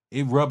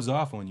 it rubs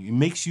off on you. It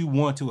makes you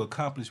want to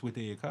accomplish what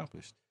they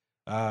accomplished.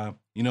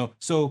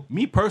 So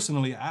me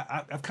personally,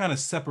 I've kind of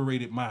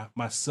separated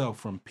myself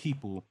from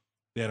people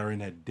that are in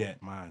that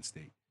debt mind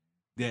state,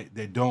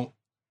 that don't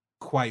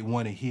quite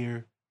want to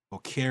hear or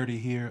care to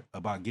hear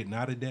about getting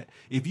out of debt.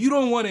 If you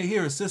don't want to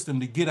hear a system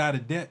to get out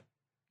of debt,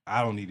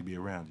 I don't need to be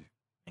around you.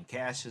 And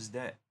cash is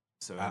debt.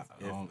 So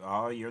if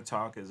all your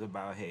talk is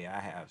about, hey, I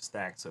have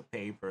stacks of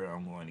paper,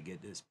 I'm going to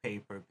get this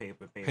paper.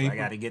 I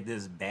got to get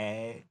this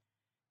bag,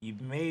 you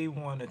may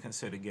want to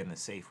consider getting a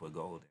safe with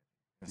gold.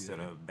 instead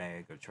of a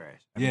bag of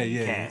trash.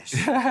 Cash.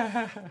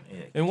 Yeah,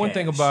 And one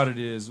thing cash. about it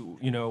is,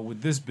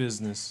 with this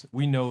business,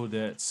 we know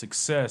that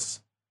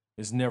success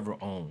is never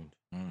owned.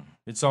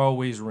 It's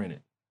always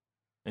rented.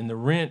 And the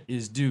rent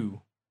is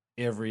due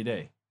every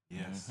day.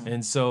 Yes.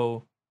 And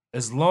so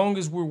as long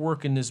as we're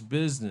working this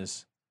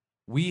business,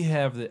 we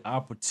have the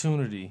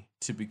opportunity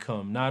to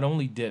become not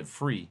only debt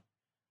free,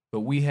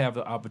 but we have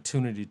the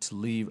opportunity to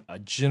leave a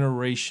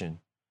generation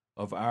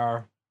of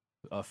our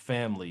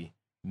family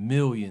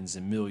millions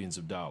and millions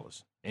of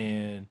dollars.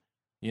 And,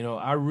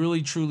 I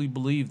really, truly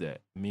believe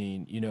that. I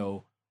mean,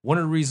 one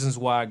of the reasons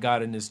why I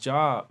got in this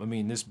job,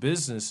 this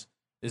business,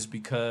 is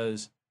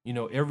because,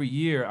 every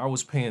year I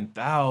was paying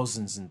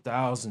thousands and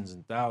thousands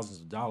and thousands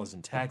of dollars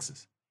in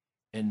taxes.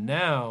 And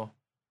now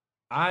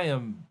I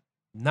am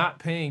not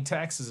paying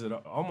taxes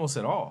almost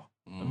at all.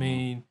 I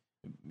mean,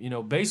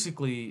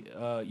 basically,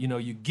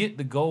 you get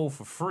the gold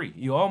for free.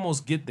 You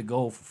almost get the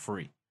gold for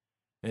free.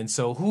 And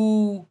so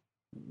who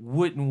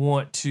wouldn't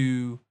want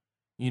to,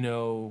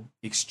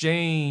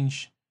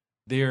 exchange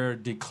their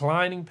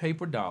declining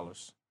paper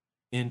dollars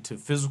into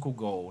physical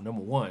gold?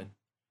 Number one,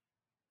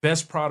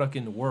 best product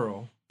in the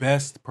world.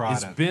 Best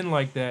product. It's been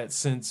like that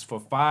for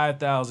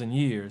 5,000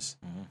 years.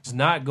 It's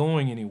not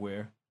going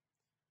anywhere.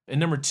 And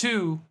number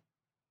two,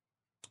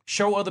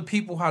 show other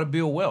people how to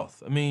build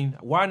wealth. I mean,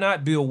 why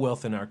not build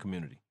wealth in our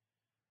community?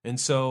 And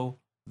so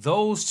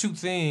those two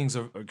things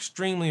are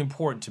extremely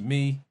important to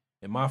me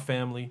and my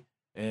family.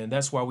 And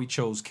that's why we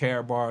chose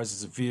Karatbars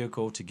as a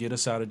vehicle to get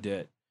us out of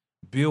debt,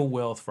 build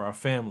wealth for our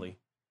family,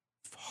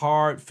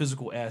 hard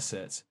physical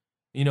assets.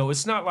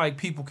 It's not like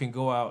people can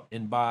go out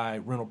and buy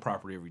rental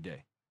property every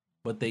day,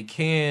 but they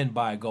can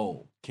buy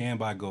gold. Can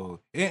buy gold.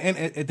 And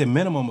at the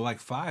minimum, like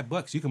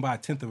 $5, you can buy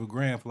 1/10 of a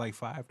gram for like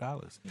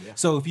 $5. Yeah.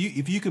 So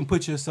if you can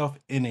put yourself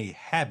in a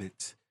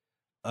habit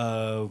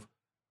of,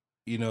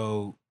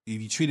 if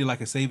you treat it like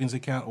a savings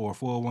account or a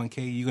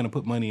 401k, you're going to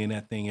put money in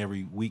that thing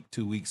every week,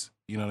 2 weeks.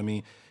 You know what I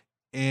mean?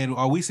 And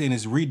all we saying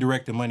is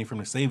redirect the money from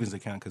the savings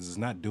account because it's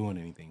not doing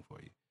anything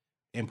for you,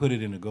 and put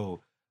it in the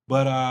gold.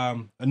 But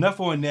enough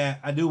on that.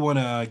 I do want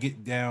to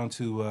get down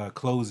to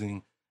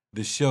closing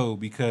the show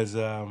because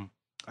I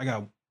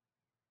got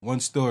one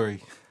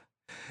story.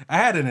 I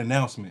had an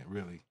announcement,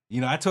 really.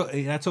 I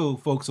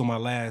told folks on my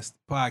last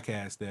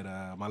podcast that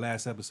my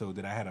last episode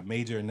that I had a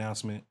major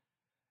announcement.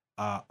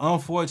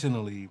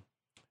 Unfortunately,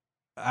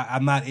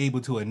 I'm not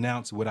able to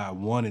announce what I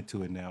wanted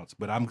to announce,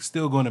 but I'm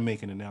still going to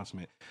make an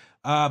announcement.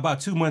 About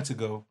 2 months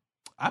ago,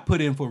 I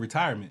put in for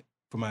retirement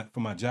for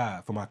my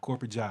job, for my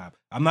corporate job.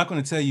 I'm not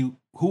going to tell you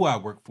who I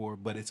work for,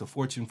 but it's a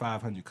Fortune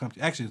 500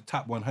 company, actually the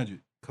top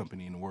 100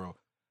 company in the world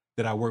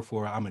that I work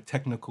for. I'm a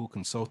technical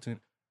consultant,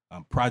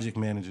 project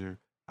manager.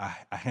 I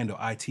handle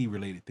IT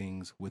related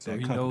things with that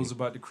company. So he knows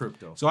about the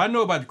crypto. So I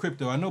know about the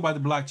crypto. I know about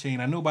the blockchain.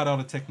 I know about all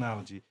the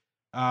technology.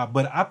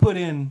 But I put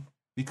in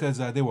because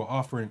they were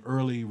offering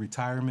early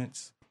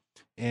retirements,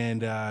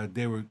 and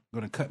they were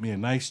going to cut me a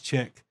nice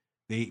check.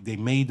 They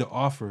made the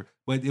offer,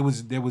 but there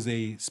was a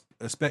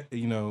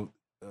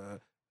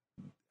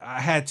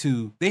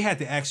they had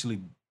to actually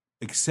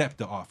accept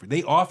the offer.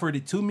 They offered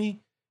it to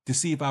me to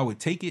see if I would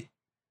take it.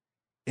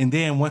 And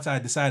then once I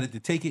decided to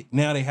take it,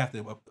 now they have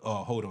to,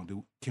 hold on,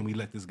 dude, can we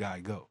let this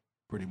guy go?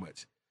 Pretty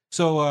much.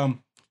 So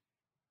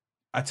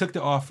I took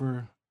the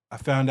offer. I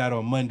found out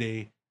on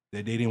Monday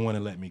that they didn't want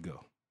to let me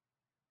go.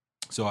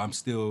 So I'm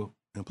still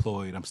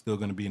employed. I'm still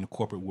going to be in the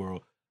corporate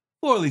world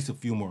for at least a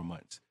few more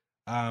months.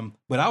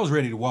 But I was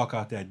ready to walk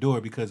out that door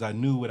because I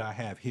knew what I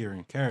have here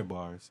in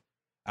Karatbars.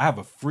 I have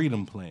a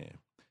freedom plan.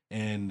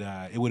 And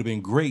it would have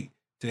been great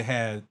to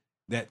have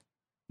that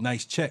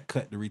nice check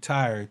cut to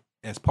retire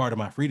as part of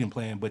my freedom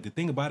plan. But the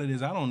thing about it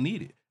is I don't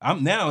need it.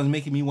 Now it's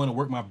making me want to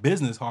work my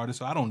business harder,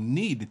 so I don't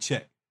need the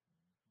check.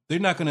 They're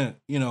not going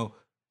to,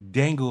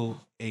 dangle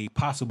a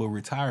possible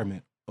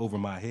retirement over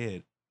my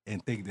head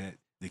and think that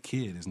the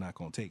kid is not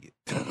going to take it.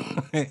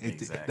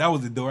 Exactly. That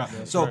was the door out.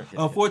 So right.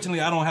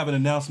 unfortunately, I don't have an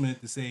announcement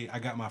to say I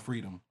got my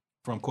freedom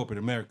from corporate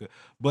America,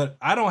 but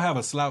I don't have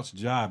a slouch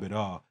job at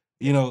all.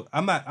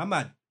 I'm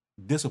not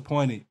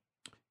disappointed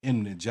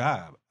in the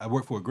job. I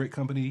work for a great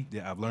company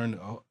that I've learned,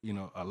 a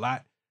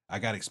lot. I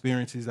got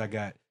experiences. I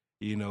got,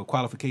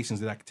 qualifications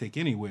that I could take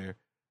anywhere.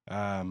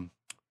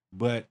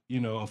 But,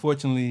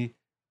 unfortunately,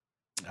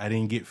 I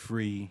didn't get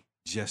free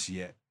just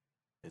yet.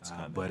 It's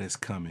coming. But it's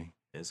coming.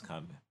 It's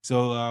coming.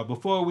 So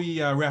before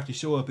we wrap the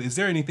show up, is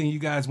there anything you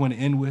guys want to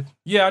end with?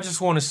 Yeah, I just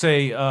want to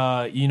say,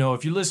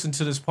 if you listen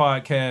to this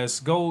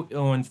podcast, go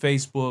on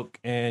Facebook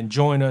and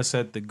join us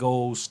at the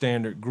Gold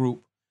Standard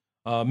Group.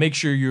 Make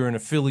sure you're an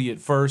affiliate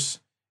first.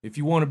 If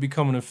you want to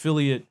become an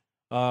affiliate,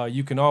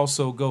 you can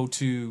also go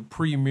to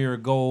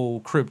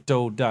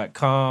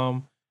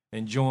premiergoldcrypto.com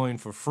and join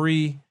for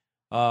free.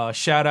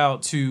 Shout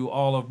out to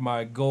all of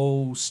my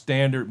Gold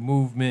Standard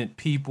Movement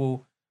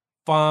people,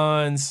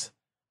 Fonz,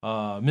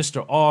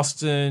 Mr.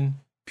 Austin,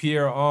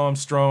 Pierre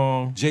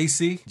Armstrong,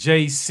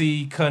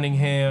 JC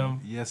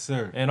Cunningham. Yes,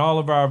 sir. And all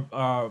of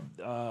our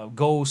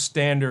Gold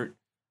Standard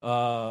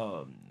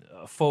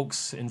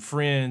folks and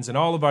friends and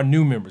all of our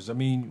new members. I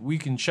mean, we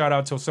can shout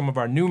out to some of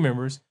our new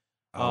members.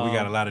 We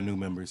got a lot of new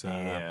members.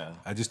 Yeah.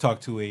 I just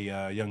talked to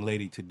a young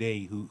lady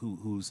today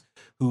who's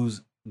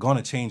going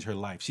to change her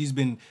life. She's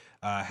been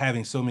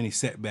having so many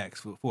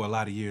setbacks for a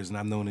lot of years, and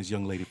I've known this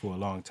young lady for a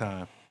long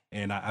time.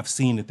 And I've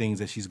seen the things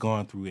that she's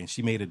gone through, and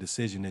she made a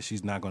decision that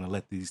she's not going to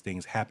let these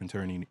things happen to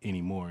her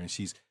anymore. And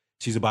she's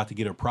about to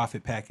get her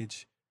profit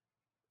package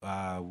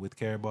with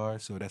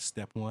Karatbars. So that's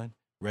step one.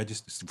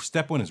 Register.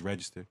 Step one is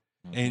register.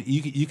 Mm-hmm. And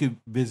you can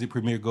visit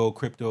Premier Gold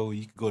Crypto.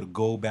 You can go to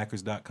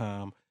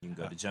goldbackers.com. You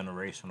can go to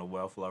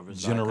generationalwealthlovers.com.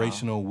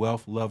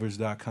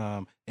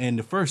 Generationalwealthlovers.com. And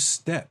the first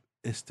step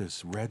is to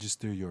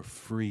register your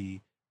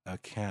free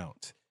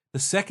account. The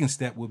second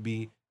step would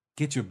be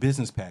get your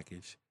business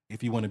package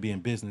if you want to be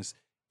in business.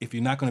 If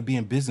you're not going to be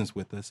in business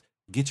with us,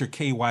 get your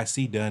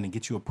KYC done and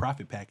get you a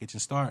profit package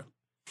and start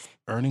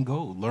earning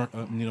gold,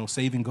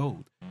 saving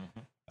gold.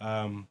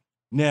 Mm-hmm.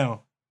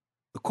 Now,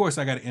 of course,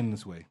 I got to end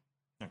this way.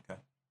 Okay.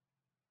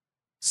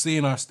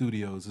 CNR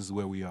Studios is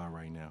where we are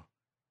right now.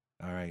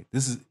 All right.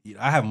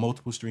 I have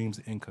multiple streams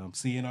of income.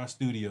 CNR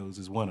Studios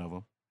is one of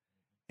them.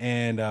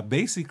 And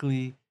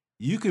basically,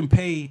 you can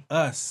pay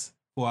us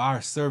for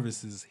our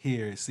services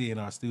here at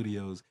CNR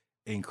Studios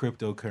in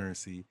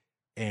cryptocurrency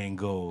and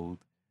gold.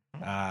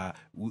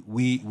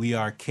 We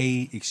are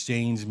K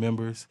Exchange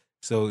members.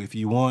 So if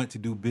you want to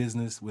do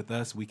business with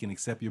us, we can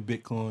accept your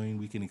Bitcoin.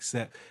 We can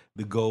accept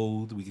the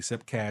gold. We can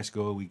accept Cash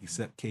Gold. We can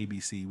accept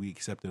KBC. We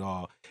accept it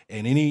all.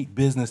 And any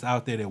business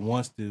out there that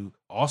wants to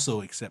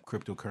also accept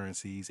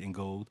cryptocurrencies and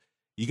gold,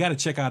 you got to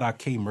check out our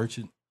K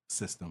Merchant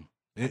system.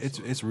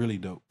 It's really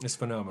dope. It's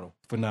phenomenal.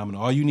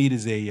 Phenomenal. All you need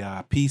is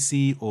a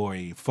PC or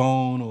a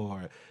phone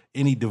or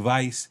any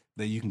device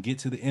that you can get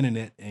to the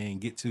internet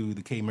and get to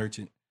the K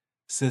Merchant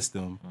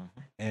system. Mm-hmm.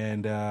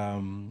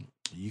 And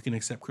you can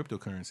accept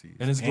cryptocurrencies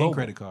and it's global.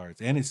 Credit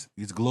cards, and it's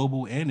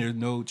global, and there's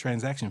no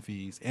transaction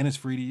fees, and it's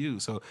free to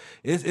use. So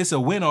it's a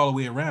win all the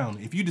way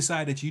around. If you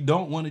decide that you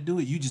don't want to do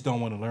it, you just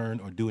don't want to learn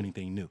or do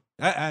anything new.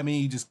 I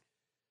mean, you just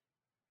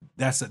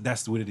that's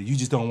what it is. You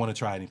just don't want to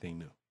try anything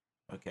new.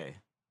 Okay,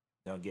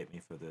 don't get me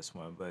for this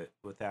one, but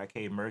with our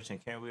K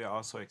Merchant, can we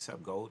also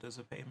accept gold as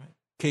a payment?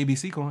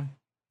 KBC coin.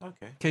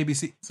 Okay.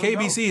 KBC is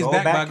gold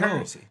backed by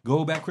currency.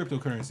 Gold back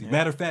cryptocurrency. Yeah.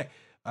 Matter of fact,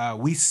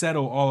 we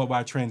settle all of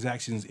our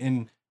transactions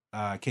in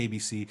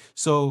KBC.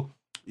 So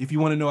if you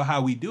want to know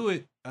how we do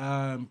it,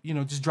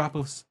 just drop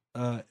us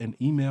an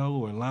email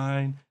or a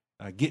line.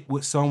 Get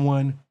with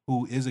someone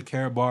who is a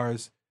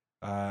Karatbars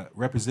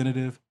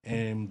representative,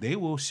 and they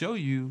will show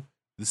you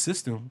the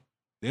system.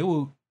 They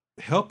will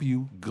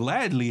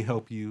gladly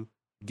help you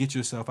get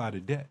yourself out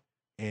of debt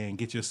and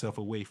get yourself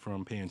away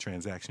from paying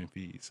transaction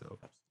fees. So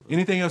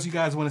anything else you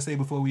guys want to say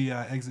before we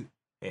exit?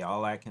 Hey,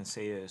 all I can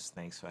say is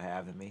thanks for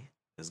having me.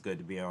 It's good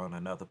to be on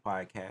another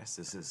podcast.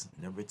 This is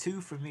number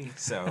 2 for me,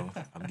 so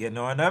I'm getting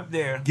on up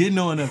there.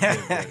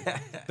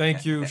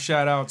 Thank you.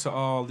 Shout out to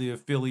all the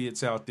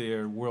affiliates out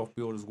there, Wealth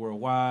Builders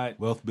Worldwide,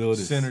 Wealth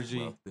Builders,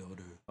 Synergy, Wealth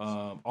Builders.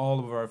 All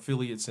of our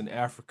affiliates in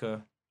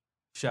Africa.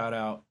 Shout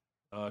out.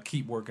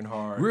 Keep working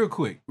hard. Real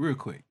quick,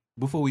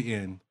 before we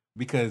end,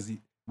 because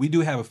we do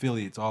have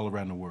affiliates all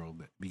around the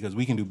world, because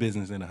we can do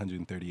business in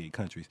 138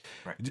 countries.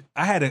 Right.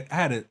 I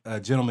had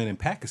a gentleman in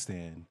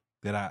Pakistan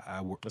that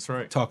I That's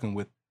right. talking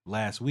with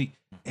last week,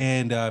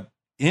 and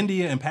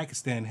India and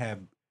Pakistan have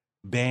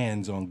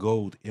bans on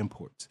gold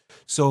imports.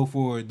 So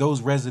for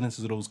those residents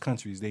of those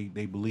countries,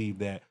 they believe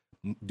that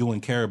doing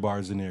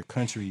Karatbars in their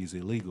country is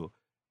illegal,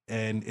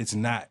 and it's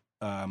not.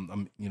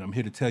 I'm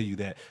here to tell you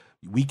that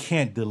we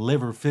can't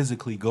deliver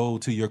physically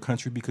gold to your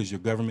country because your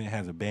government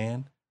has a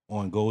ban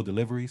on gold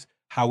deliveries.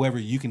 However,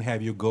 you can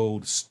have your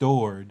gold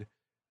stored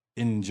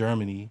in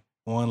Germany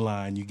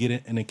online. You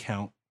get an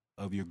account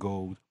of your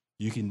gold.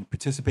 You can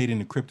participate in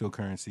the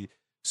cryptocurrency.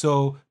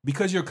 So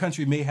because your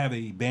country may have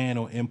a ban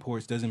on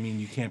imports doesn't mean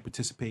you can't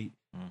participate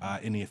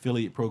in the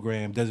affiliate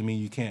program, doesn't mean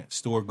you can't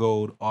store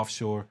gold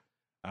offshore.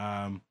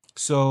 I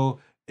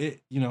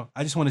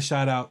just want to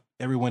shout out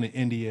everyone in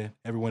India,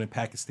 everyone in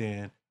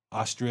Pakistan,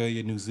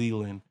 Australia, New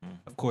Zealand,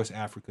 of course,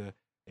 Africa.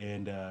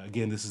 And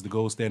again, this is the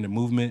Gold Standard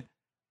Movement.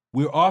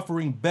 We're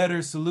offering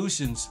better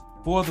solutions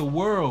for the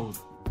world.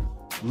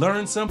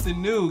 Learn something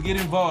new. Get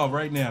involved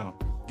right now.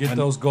 Get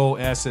those gold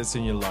assets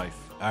in your life.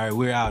 All right,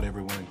 we're out,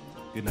 everyone.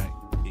 Good night.